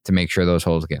team to make sure those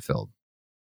holes get filled.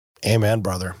 Amen,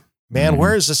 brother. Man,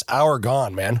 where is this hour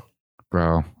gone, man?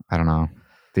 Bro, I don't know.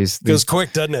 These goes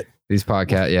quick, doesn't it? These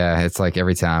podcasts. Yeah. It's like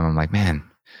every time I'm like, man,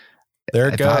 there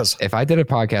it goes. If I did a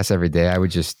podcast every day, I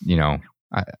would just,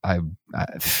 I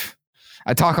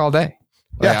talk all day.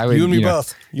 You and me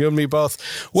both. You and me both.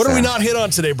 What did we not hit on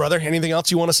today, brother? Anything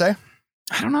else you want to say?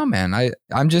 I don't know, man. I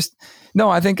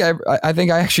think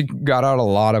I actually got out a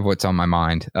lot of what's on my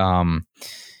mind. Nice.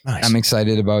 I'm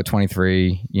excited about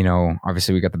 23.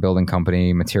 Obviously we got the building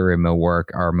company, Materia Millwork,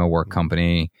 our millwork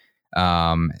company.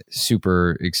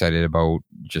 Super excited about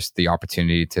just the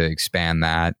opportunity to expand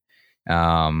that.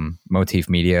 Motif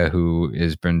Media, who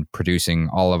has been producing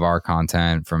all of our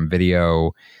content from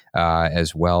video,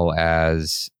 as well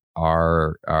as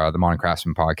our the Modern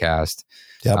Craftsman podcast.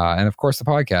 Yep. And of course the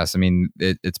podcast. I mean,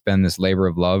 it's been this labor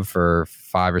of love for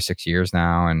 5 or 6 years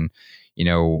now. And,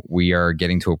 we are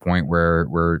getting to a point where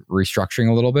we're restructuring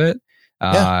a little bit,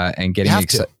 and getting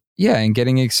excited. Yeah. And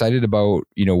getting excited about,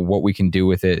 what we can do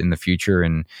with it in the future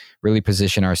and really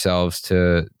position ourselves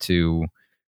to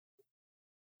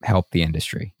help the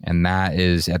industry. And that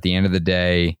is, at the end of the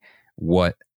day,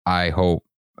 what I hope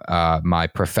my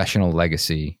professional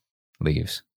legacy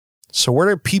leaves. So where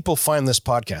do people find this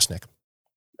podcast, Nick?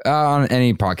 On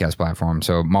any podcast platform.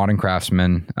 So Modern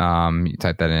Craftsman, you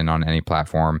type that in on any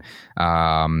platform.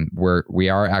 We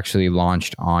are actually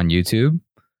launched on YouTube.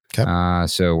 Okay.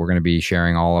 So we're going to be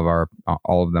sharing all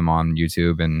of them on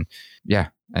YouTube, and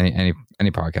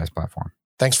any podcast platform.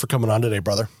 Thanks for coming on today,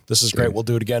 brother. This is great. We'll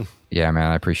do it again. Yeah, man.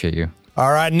 I appreciate you.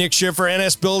 All right, Nick Schiffer,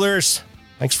 NS Builders.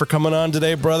 Thanks for coming on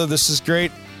today, brother. This is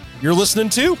great. You're listening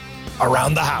to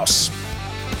Around the House.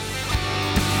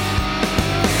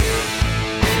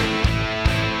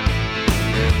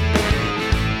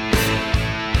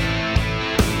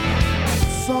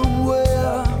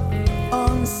 Somewhere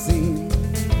unseen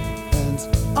and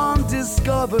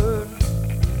undiscovered,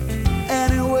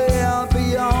 anywhere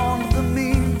beyond the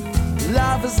mean.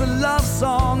 Life is a love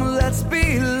song, let's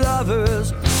be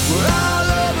lovers. We're all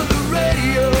over the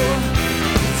radio.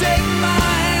 Take my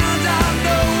hand, I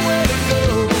know where to go.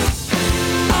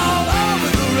 All over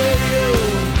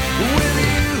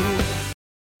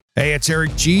Hey, it's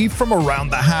Eric G. from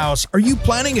Around the House. Are you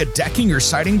planning a decking or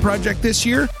siding project this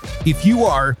year? If you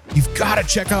are, you've got to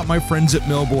check out my friends at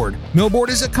Millboard. Millboard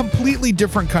is a completely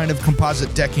different kind of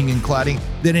composite decking and cladding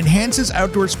that enhances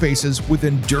outdoor spaces with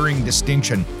enduring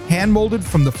distinction. Hand-molded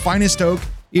from the finest oak,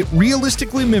 it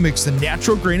realistically mimics the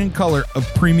natural grain and color of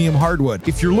premium hardwood.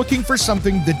 If you're looking for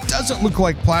something that doesn't look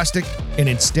like plastic and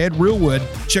instead real wood,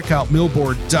 check out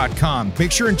millboard.com.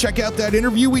 Make sure and check out that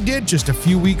interview we did just a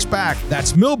few weeks back.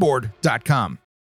 That's millboard.com.